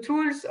to have the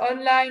tools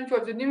online, to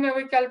have the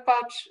numerical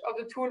part of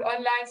the tool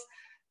online.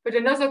 But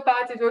another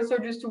part is also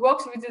just to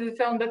work with the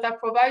different data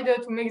provider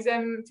to make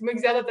their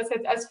data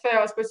set as fair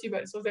as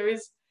possible. So there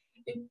is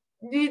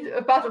indeed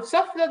a part of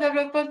software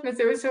development, but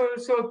there is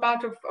also a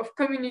part of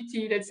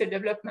community, let's say,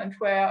 development,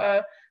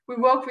 where we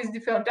work with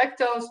different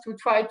actors to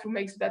try to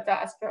make the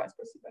data as fair as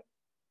possible.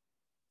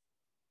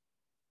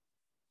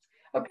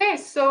 Okay,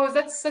 so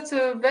that's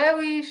a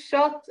very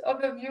short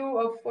overview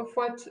of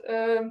what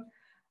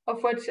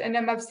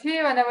Enermaps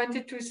here, and I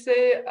wanted to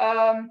say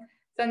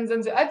then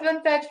the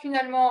advantage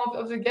finalement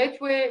of the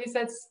gateway is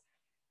that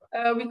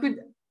we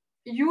could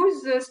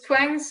use the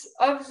strengths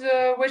of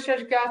the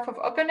research graph of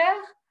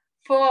OpenAIRE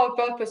for our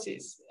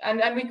purposes,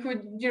 and we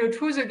could,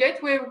 through the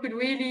gateway, we could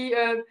really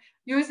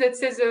use, let's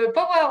say, the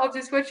power of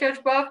this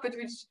research graph, but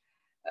which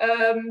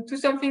to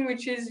something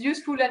which is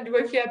useful and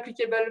directly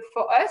applicable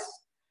for us.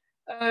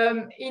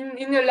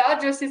 In a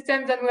larger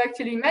system than we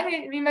actually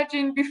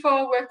imagined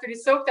before. We actually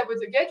thought about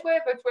the gateway,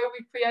 but where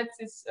we create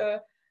this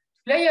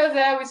layer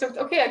there, we thought,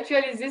 okay,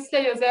 actually this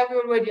layer there, we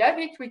already have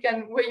it. We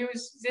can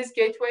reuse this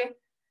gateway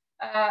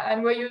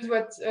and reuse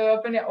what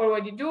OpenAIRE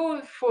already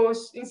do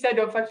instead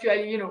of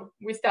actually,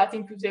 we're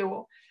starting to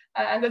zero.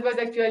 And that was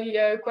actually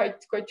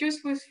quite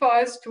useful for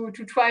us to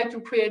try to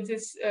create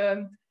this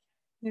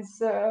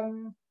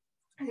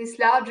this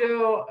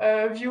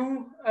larger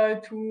view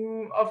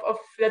of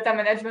data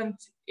management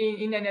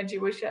in energy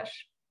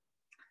research.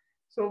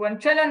 So one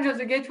challenge of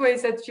the gateway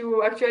is that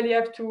you actually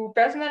have to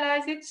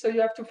personalize it. So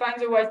you have to find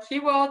the right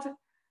keyword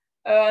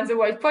and the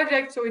right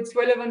project, so it's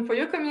relevant for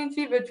your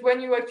community. But when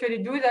you actually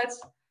do that,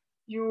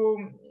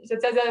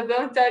 that has the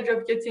advantage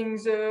of getting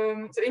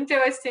the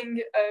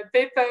interesting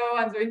paper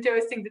and the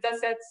interesting data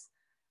sets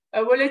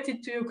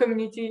related to your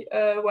community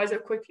rather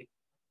quickly.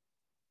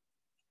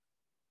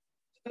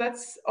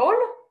 That's all.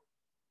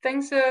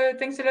 Thanks a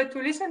lot to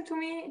listen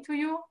to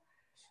you.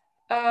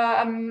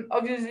 I'm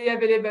obviously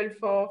available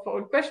for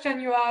all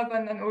questions you have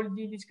and all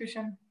the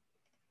discussion.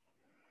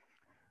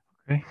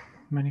 Okay,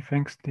 many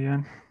thanks,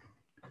 Diane,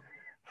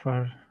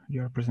 for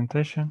your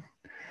presentation.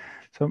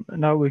 So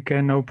now we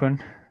can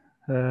open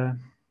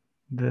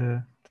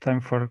the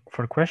time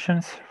for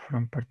questions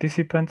from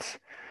participants.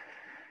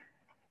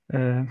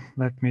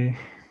 Let me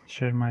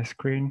share my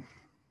screen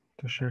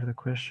to share the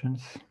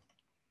questions.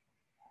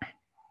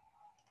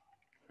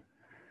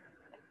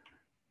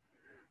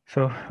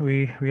 So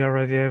we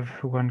already have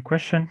one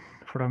question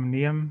from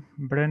Liam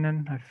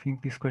Brennan. I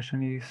think this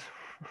question is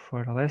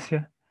for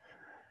Alessia.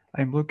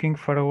 I'm looking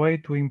for a way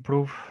to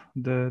improve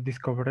the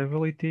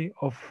discoverability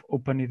of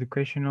open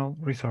educational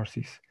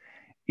resources.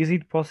 Is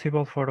it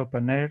possible for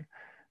OpenAIRE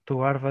to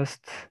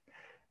harvest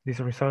these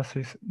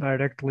resources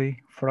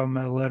directly from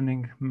a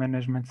learning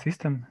management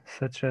system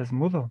such as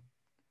Moodle?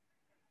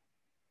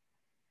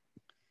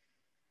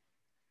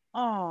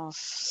 Oh,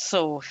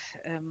 so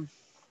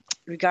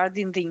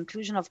regarding the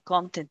inclusion of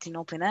content in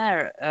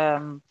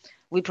OpenAIRE,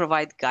 we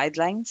provide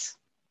guidelines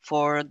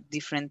for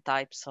different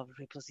types of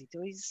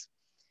repositories.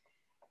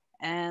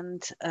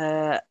 And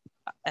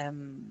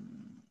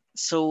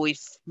so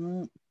if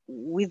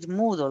with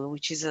Moodle,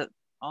 which is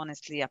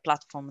honestly a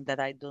platform that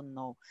I don't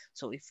know,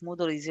 so if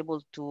Moodle is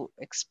able to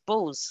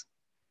expose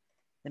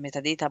the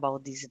metadata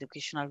about these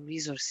educational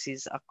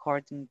resources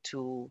according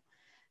to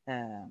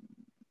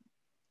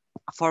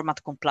a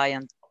format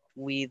compliant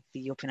with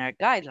the OpenAIRE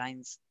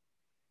guidelines,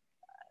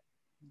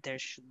 there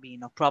should be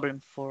no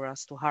problem for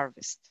us to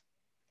harvest.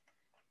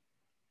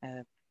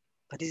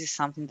 But this is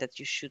something that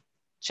you should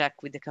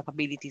check with the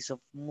capabilities of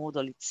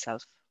Moodle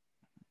itself.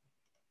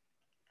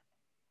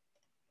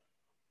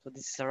 So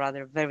this is a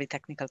rather very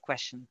technical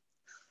question.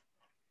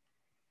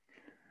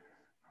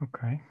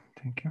 Okay,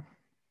 thank you.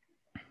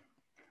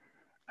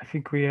 I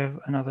think we have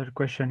another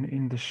question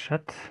in the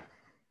chat.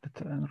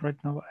 But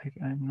right now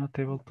I'm not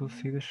able to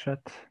see the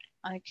chat.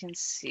 I can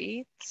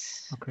see it.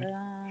 Okay,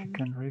 if you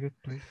can read it,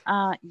 please.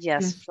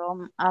 Yes,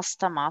 from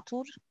Asta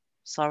Matur.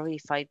 Sorry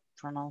if I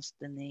pronounced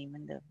the name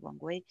in the wrong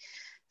way.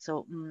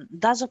 So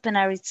does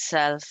OpenAIRE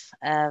itself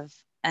have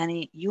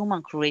any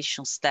human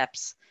curation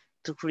steps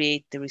to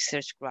create the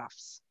research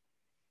graphs?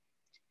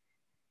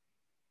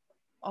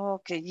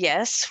 Okay,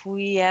 yes,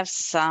 we have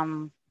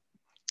some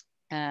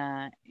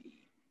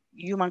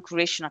human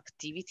curation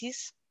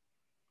activities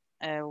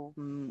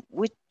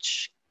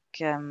which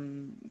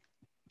can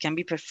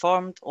be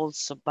performed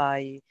also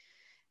by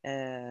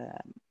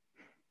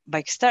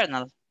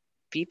external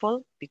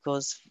people,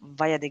 because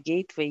via the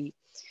gateway,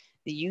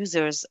 the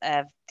users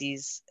have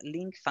this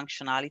link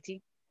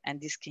functionality,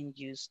 and this can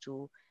use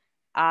to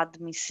add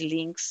missing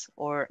links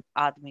or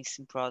add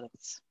missing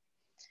products.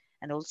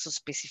 And also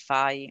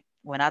specify,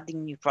 when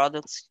adding new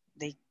products,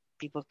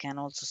 people can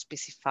also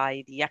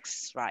specify the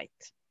access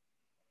right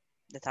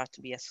that are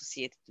to be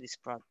associated to this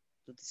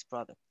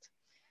product.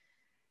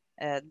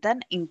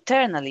 Then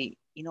internally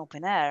in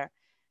OpenAIRE,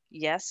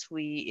 yes,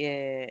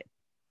 we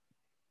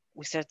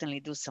certainly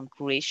do some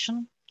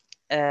curation,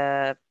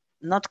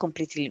 not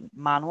completely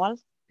manual,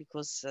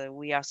 because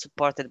we are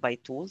supported by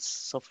tools.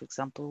 So for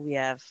example, we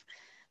have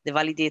the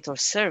validator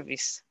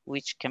service,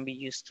 which can be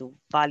used to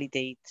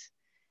validate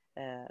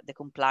the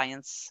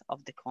compliance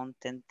of the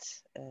content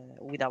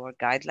with our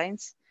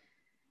guidelines.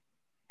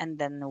 And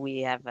then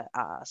we have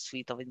a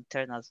suite of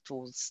internal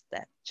tools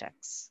that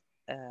checks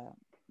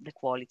the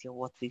quality of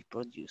what we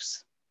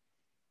produce.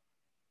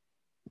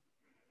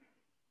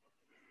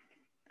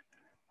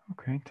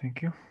 Okay,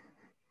 thank you.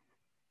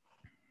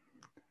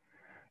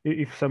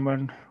 If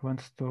someone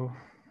wants to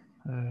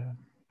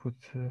put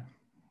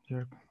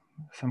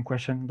some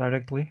question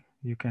directly,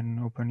 you can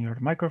open your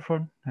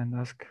microphone and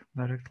ask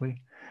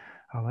directly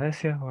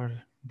Alessia or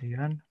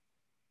Diane.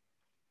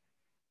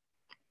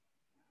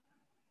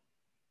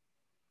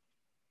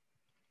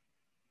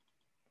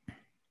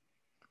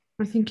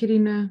 I think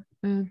Irina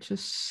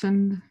just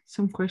sent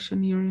some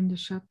question here in the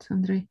chat,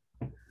 Andre.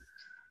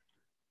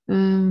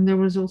 There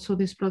was also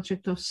this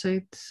project of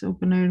SAIT,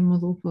 OpenAIRE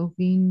model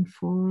plugin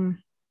for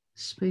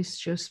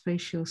space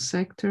geospatial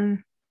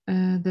sector.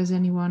 Does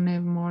anyone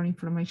have more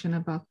information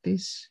about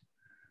this?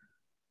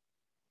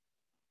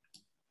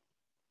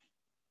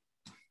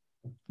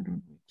 I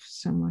don't know if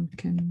someone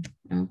can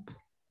help.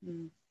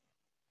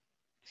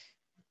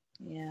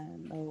 Yeah,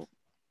 no,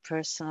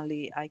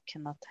 personally, I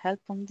cannot help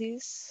on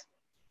this.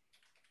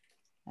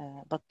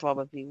 But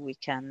probably we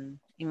can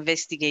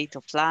investigate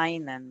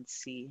offline and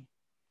see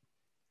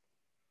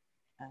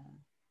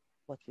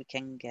what we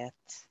can get.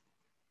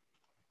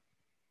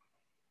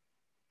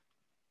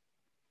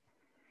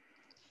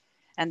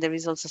 And there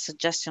is also a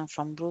suggestion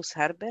from Bruce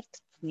Herbert,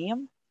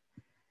 NEOM.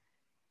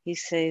 He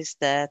says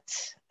that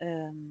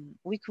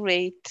we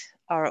create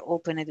our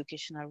open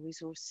educational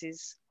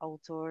resources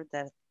author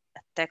that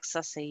at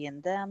Texas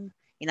A&M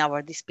in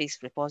our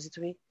DSpace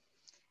repository,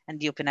 and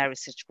the OpenAIRE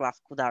research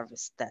graph could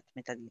harvest that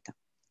metadata.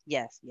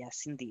 Yes,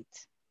 yes, indeed.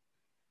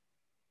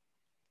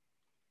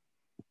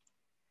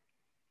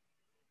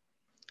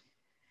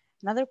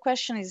 Another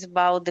question is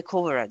about the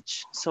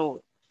coverage.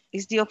 So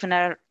is the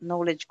OpenAIRE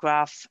knowledge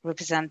graph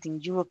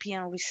representing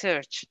European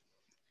research?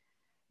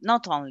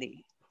 Not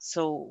only.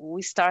 So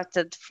we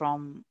started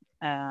from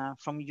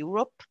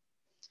Europe,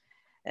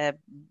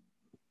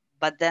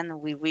 but then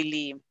we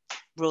really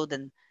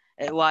widen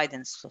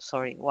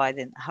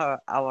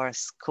our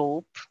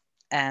scope.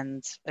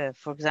 And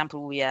for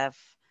example, we have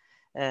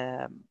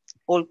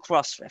all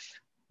Crossref,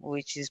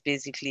 which is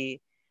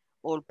basically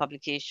all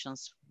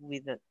publications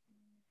with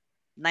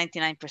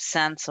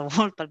 99% of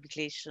all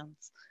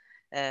publications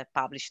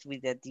published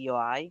with the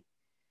DOI.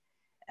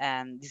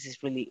 And this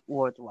is really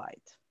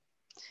worldwide.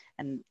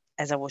 And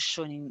as I was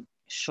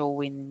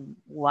showing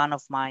one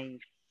of my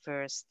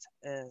first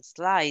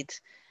slides,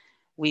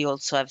 we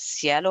also have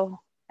Cielo,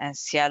 and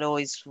Cielo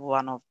is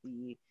one of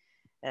the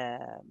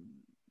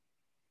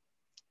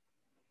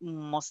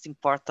most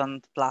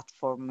important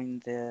platform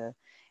in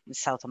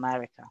South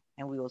America.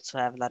 And we also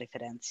have La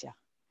Referencia.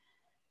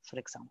 for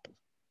example,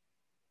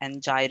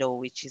 and Gyro,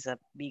 which is a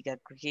big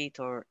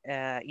aggregator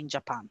in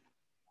Japan.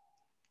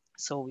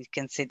 So we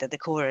can say that the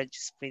coverage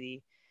is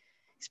pretty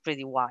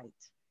wide.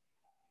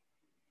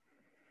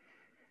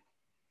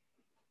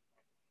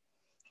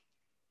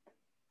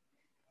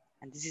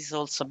 And this is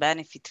also a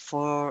benefit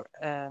for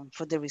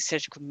the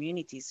research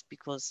communities,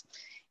 because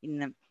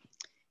in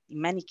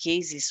many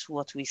cases,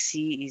 what we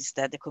see is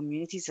that the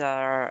communities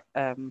are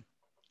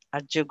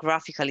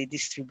geographically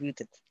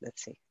distributed,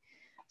 let's say.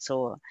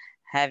 So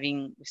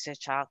having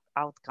research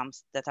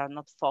outcomes that are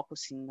not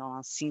focusing on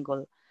a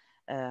single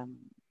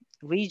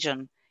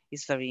region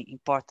is very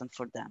important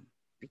for them,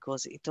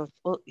 because it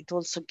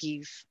also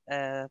gives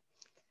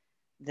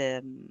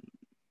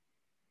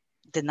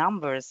the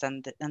numbers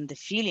and the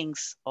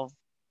feelings of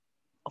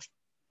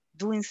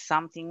doing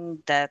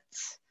something that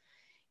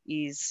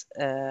is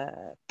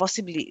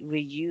possibly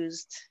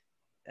reused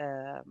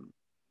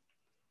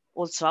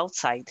also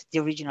outside the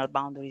original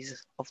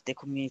boundaries of the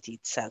community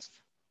itself.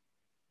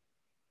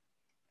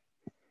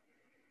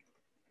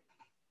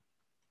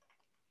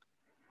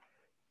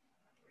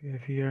 We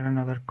have here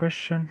another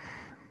question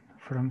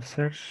from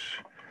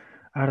Serge.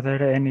 Are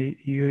there any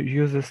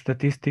user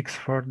statistics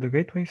for the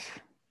gateways?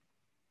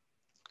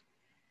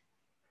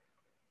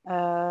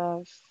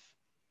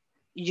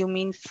 You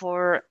mean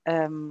for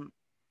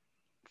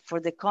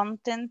the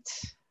content,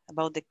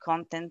 about the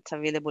content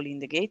available in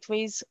the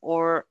gateways,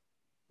 or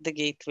the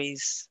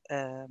gateways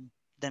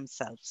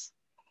themselves?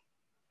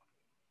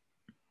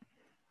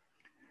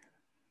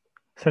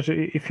 Serge,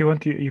 if you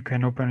want, you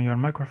can open your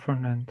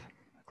microphone and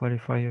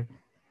clarify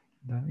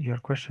your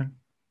question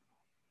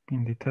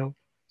in detail.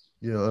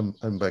 Yeah,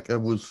 I'm back. I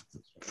was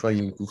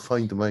trying to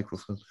find the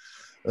microphone.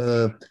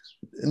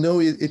 No,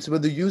 it's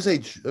about the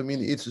usage. I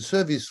mean, it's a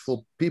service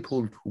for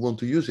people who want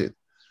to use it.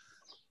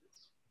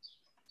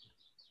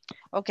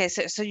 Okay,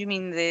 so you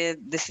mean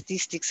the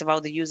statistics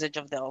about the usage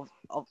of the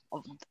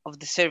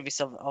service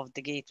of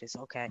the gateways?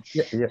 Okay.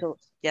 Yeah. So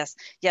yes,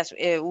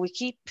 we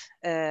keep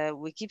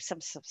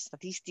some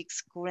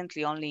statistics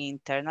currently only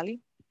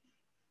internally,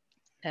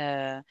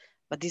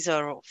 but these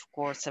are of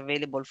course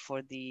available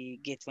for the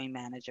gateway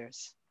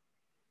managers.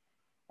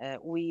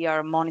 We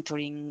are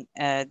monitoring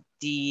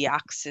the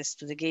access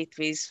to the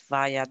gateways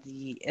via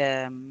the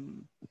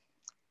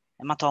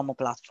Matomo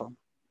platform.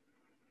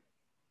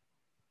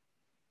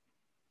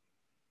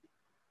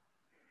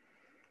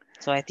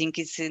 So I think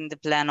it's in the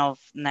plan of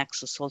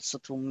Nexus also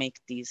to make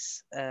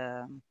this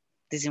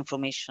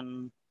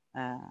information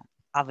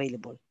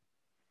available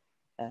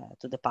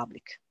to the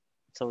public.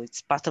 So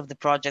it's part of the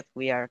project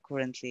we are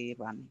currently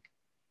running.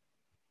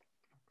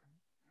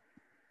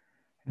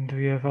 And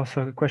we have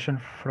also a question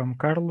from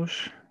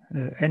Carlos.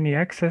 Any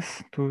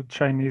access to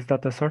Chinese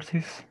data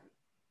sources?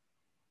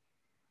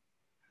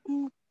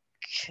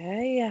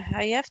 Okay,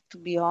 I have to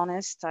be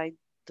honest, I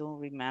don't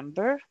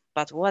remember,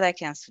 but what I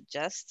can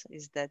suggest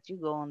is that you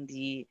go on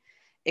the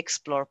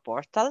Explore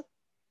portal.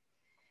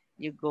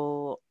 You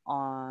go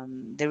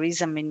on, there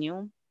is a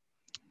menu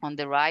on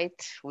the right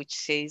which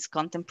says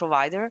Content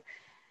Provider,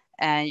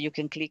 and you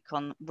can click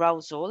on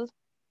Browse All,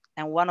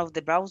 and one of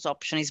the browse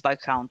options is by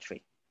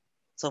country.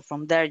 So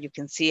from there you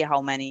can see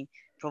how many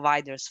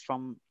providers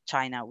from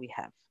China we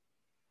have.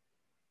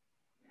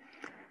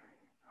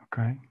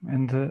 Okay,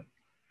 and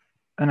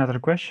another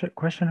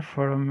question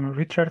from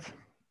Richard.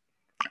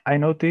 I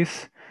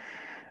notice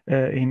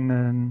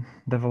in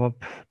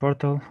Develop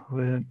portal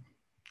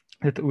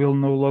it will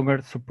no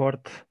longer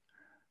support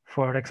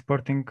for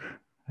exporting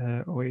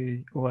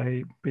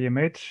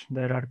OAPMH.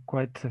 There are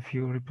quite a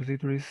few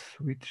repositories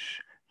which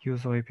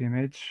use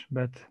OAPMH,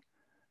 but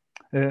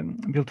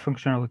build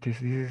functionalities.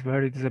 This is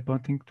very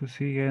disappointing to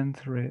see and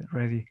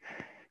ready.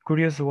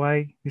 Curious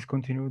why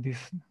discontinue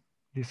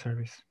this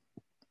service.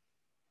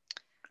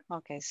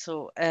 Okay,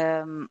 so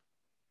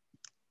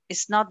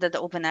it's not that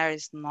OpenAIRE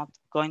is not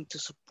going to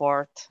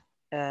support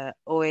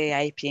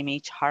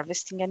OAIPMH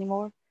harvesting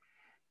anymore.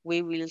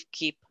 We will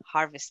keep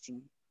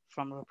harvesting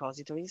from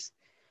repositories.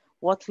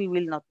 What we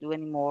will not do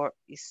anymore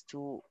is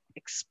to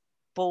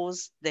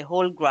expose the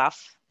whole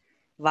graph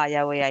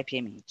via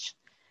OAIPMH,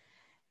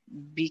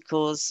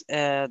 because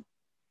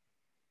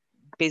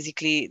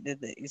basically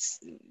it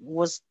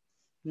was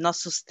not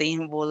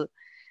sustainable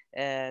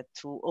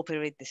to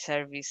operate the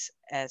service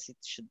as it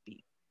should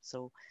be.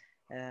 So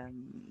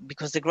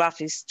because the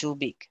graph is too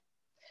big.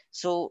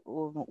 So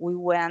we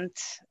went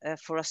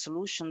for a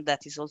solution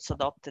that is also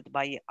adopted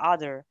by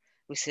other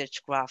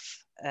research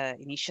graph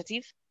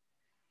initiative.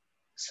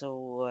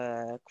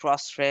 So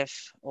Crossref,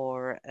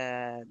 or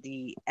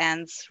the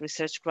ANDS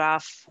research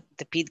graph,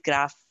 the PID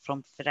graph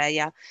from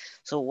Freya.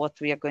 So what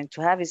we are going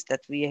to have is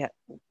that we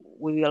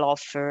will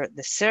offer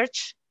the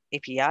search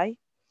API,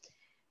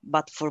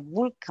 but for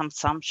bulk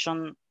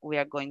consumption, we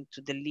are going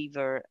to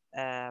deliver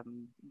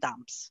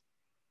dumps.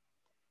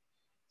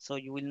 So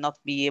you will not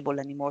be able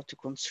anymore to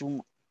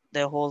consume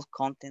the whole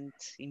content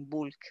in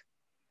bulk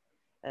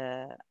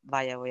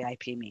via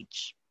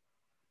OAIPMH.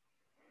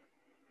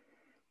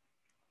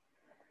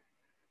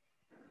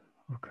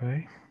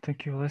 Okay,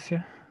 thank you,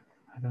 Alessia.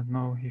 I don't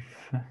know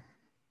if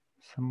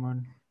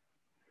someone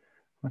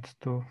wants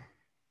to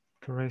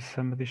raise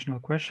some additional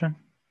question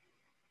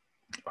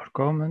or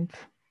comment.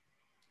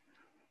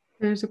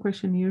 There's a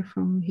question here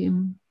from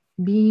him.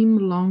 Beam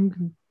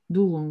Long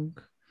Dulong.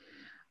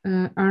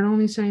 Are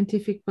only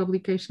scientific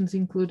publications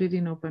included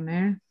in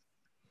OpenAIRE?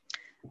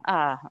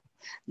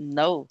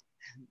 No,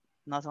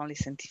 not only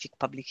scientific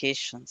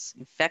publications.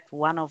 In fact,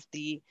 one of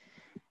the,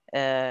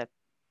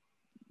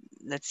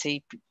 let's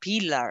say,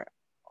 pillar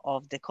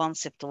of the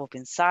concept of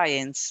open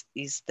science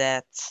is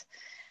that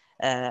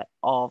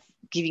of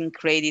giving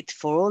credit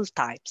for all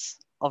types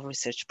of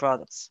research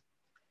products.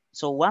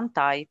 So one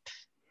type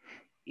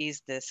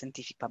is the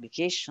scientific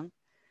publication,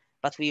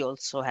 but we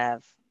also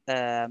have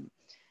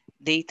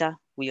data,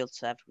 we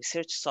also have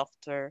research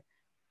software,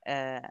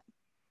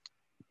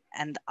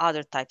 and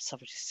other types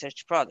of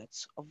research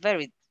products of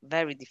very,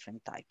 very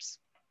different types.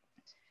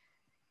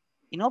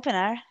 In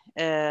OpenAIRE,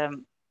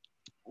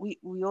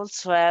 we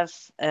also have,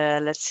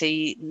 let's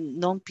say,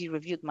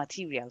 non-peer-reviewed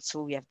material.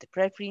 So we have the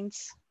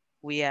preprints,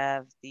 we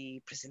have the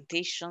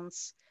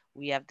presentations,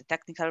 we have the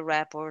technical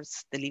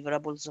reports,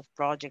 deliverables of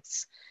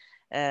projects.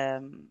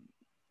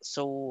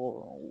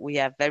 So we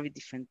have very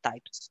different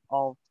types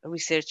of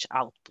research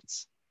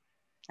outputs,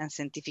 and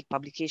scientific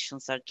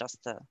publications are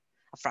just a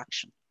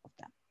fraction of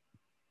them.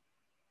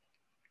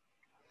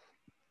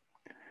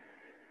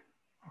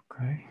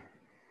 Okay.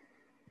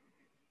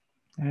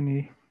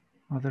 Any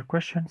other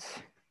questions?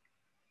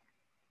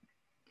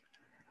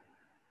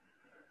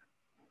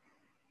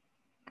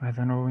 I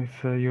don't know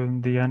if you,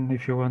 Diane,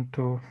 if you want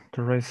to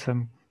raise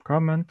some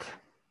comment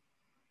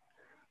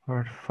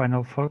or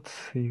final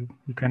thoughts, you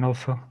can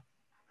also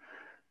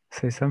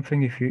say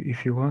something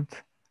if you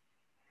want.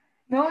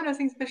 No,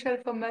 nothing special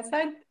from my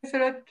side. Thanks a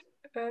lot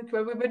to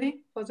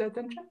everybody for the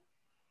attention.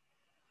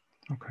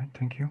 Okay,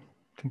 thank you.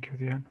 Thank you,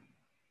 Diane.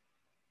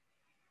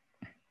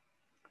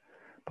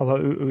 Paula,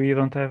 we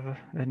don't have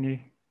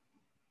any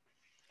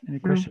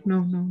questions?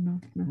 No.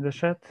 In the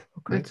chat?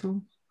 Okay. That's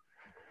all.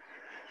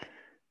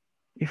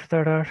 If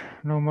there are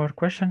no more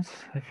questions,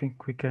 I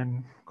think we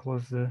can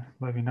close the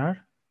webinar.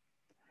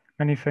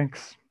 Many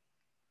thanks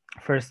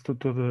first to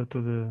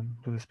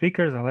the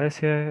speakers,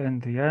 Alessia and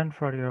Diane,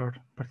 for your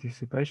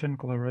participation,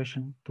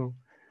 collaboration to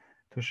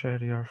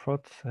share your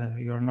thoughts,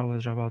 your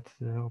knowledge about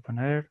the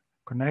OpenAIRE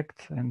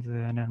Connect and the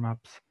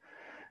Enermaps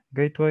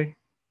Gateway.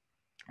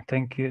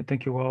 Thank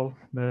you all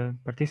the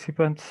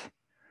participants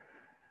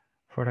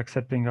for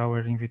accepting our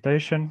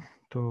invitation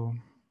to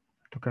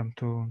come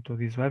to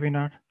this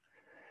webinar.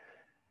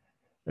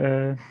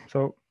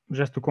 So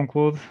just to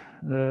conclude,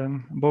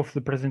 both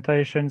the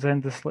presentations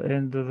and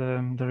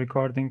the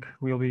recording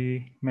will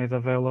be made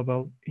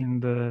available in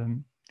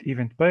the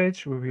event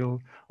page. We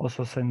will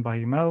also send by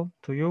email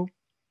to you.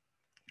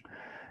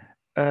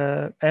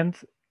 And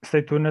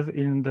stay tuned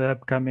in the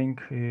upcoming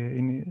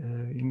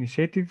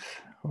initiatives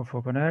of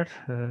OpenAIRE.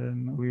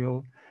 We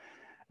will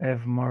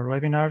have more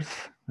webinars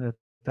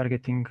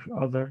targeting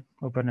other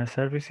OpenAIRE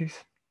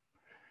services.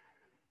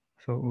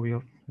 So we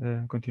will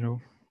continue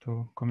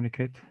to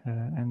communicate,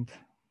 and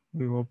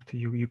we hope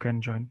you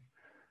can join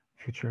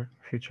future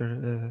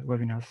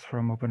webinars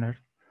from OpenAIRE.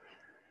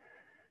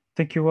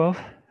 Thank you all.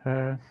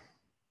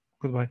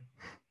 Goodbye.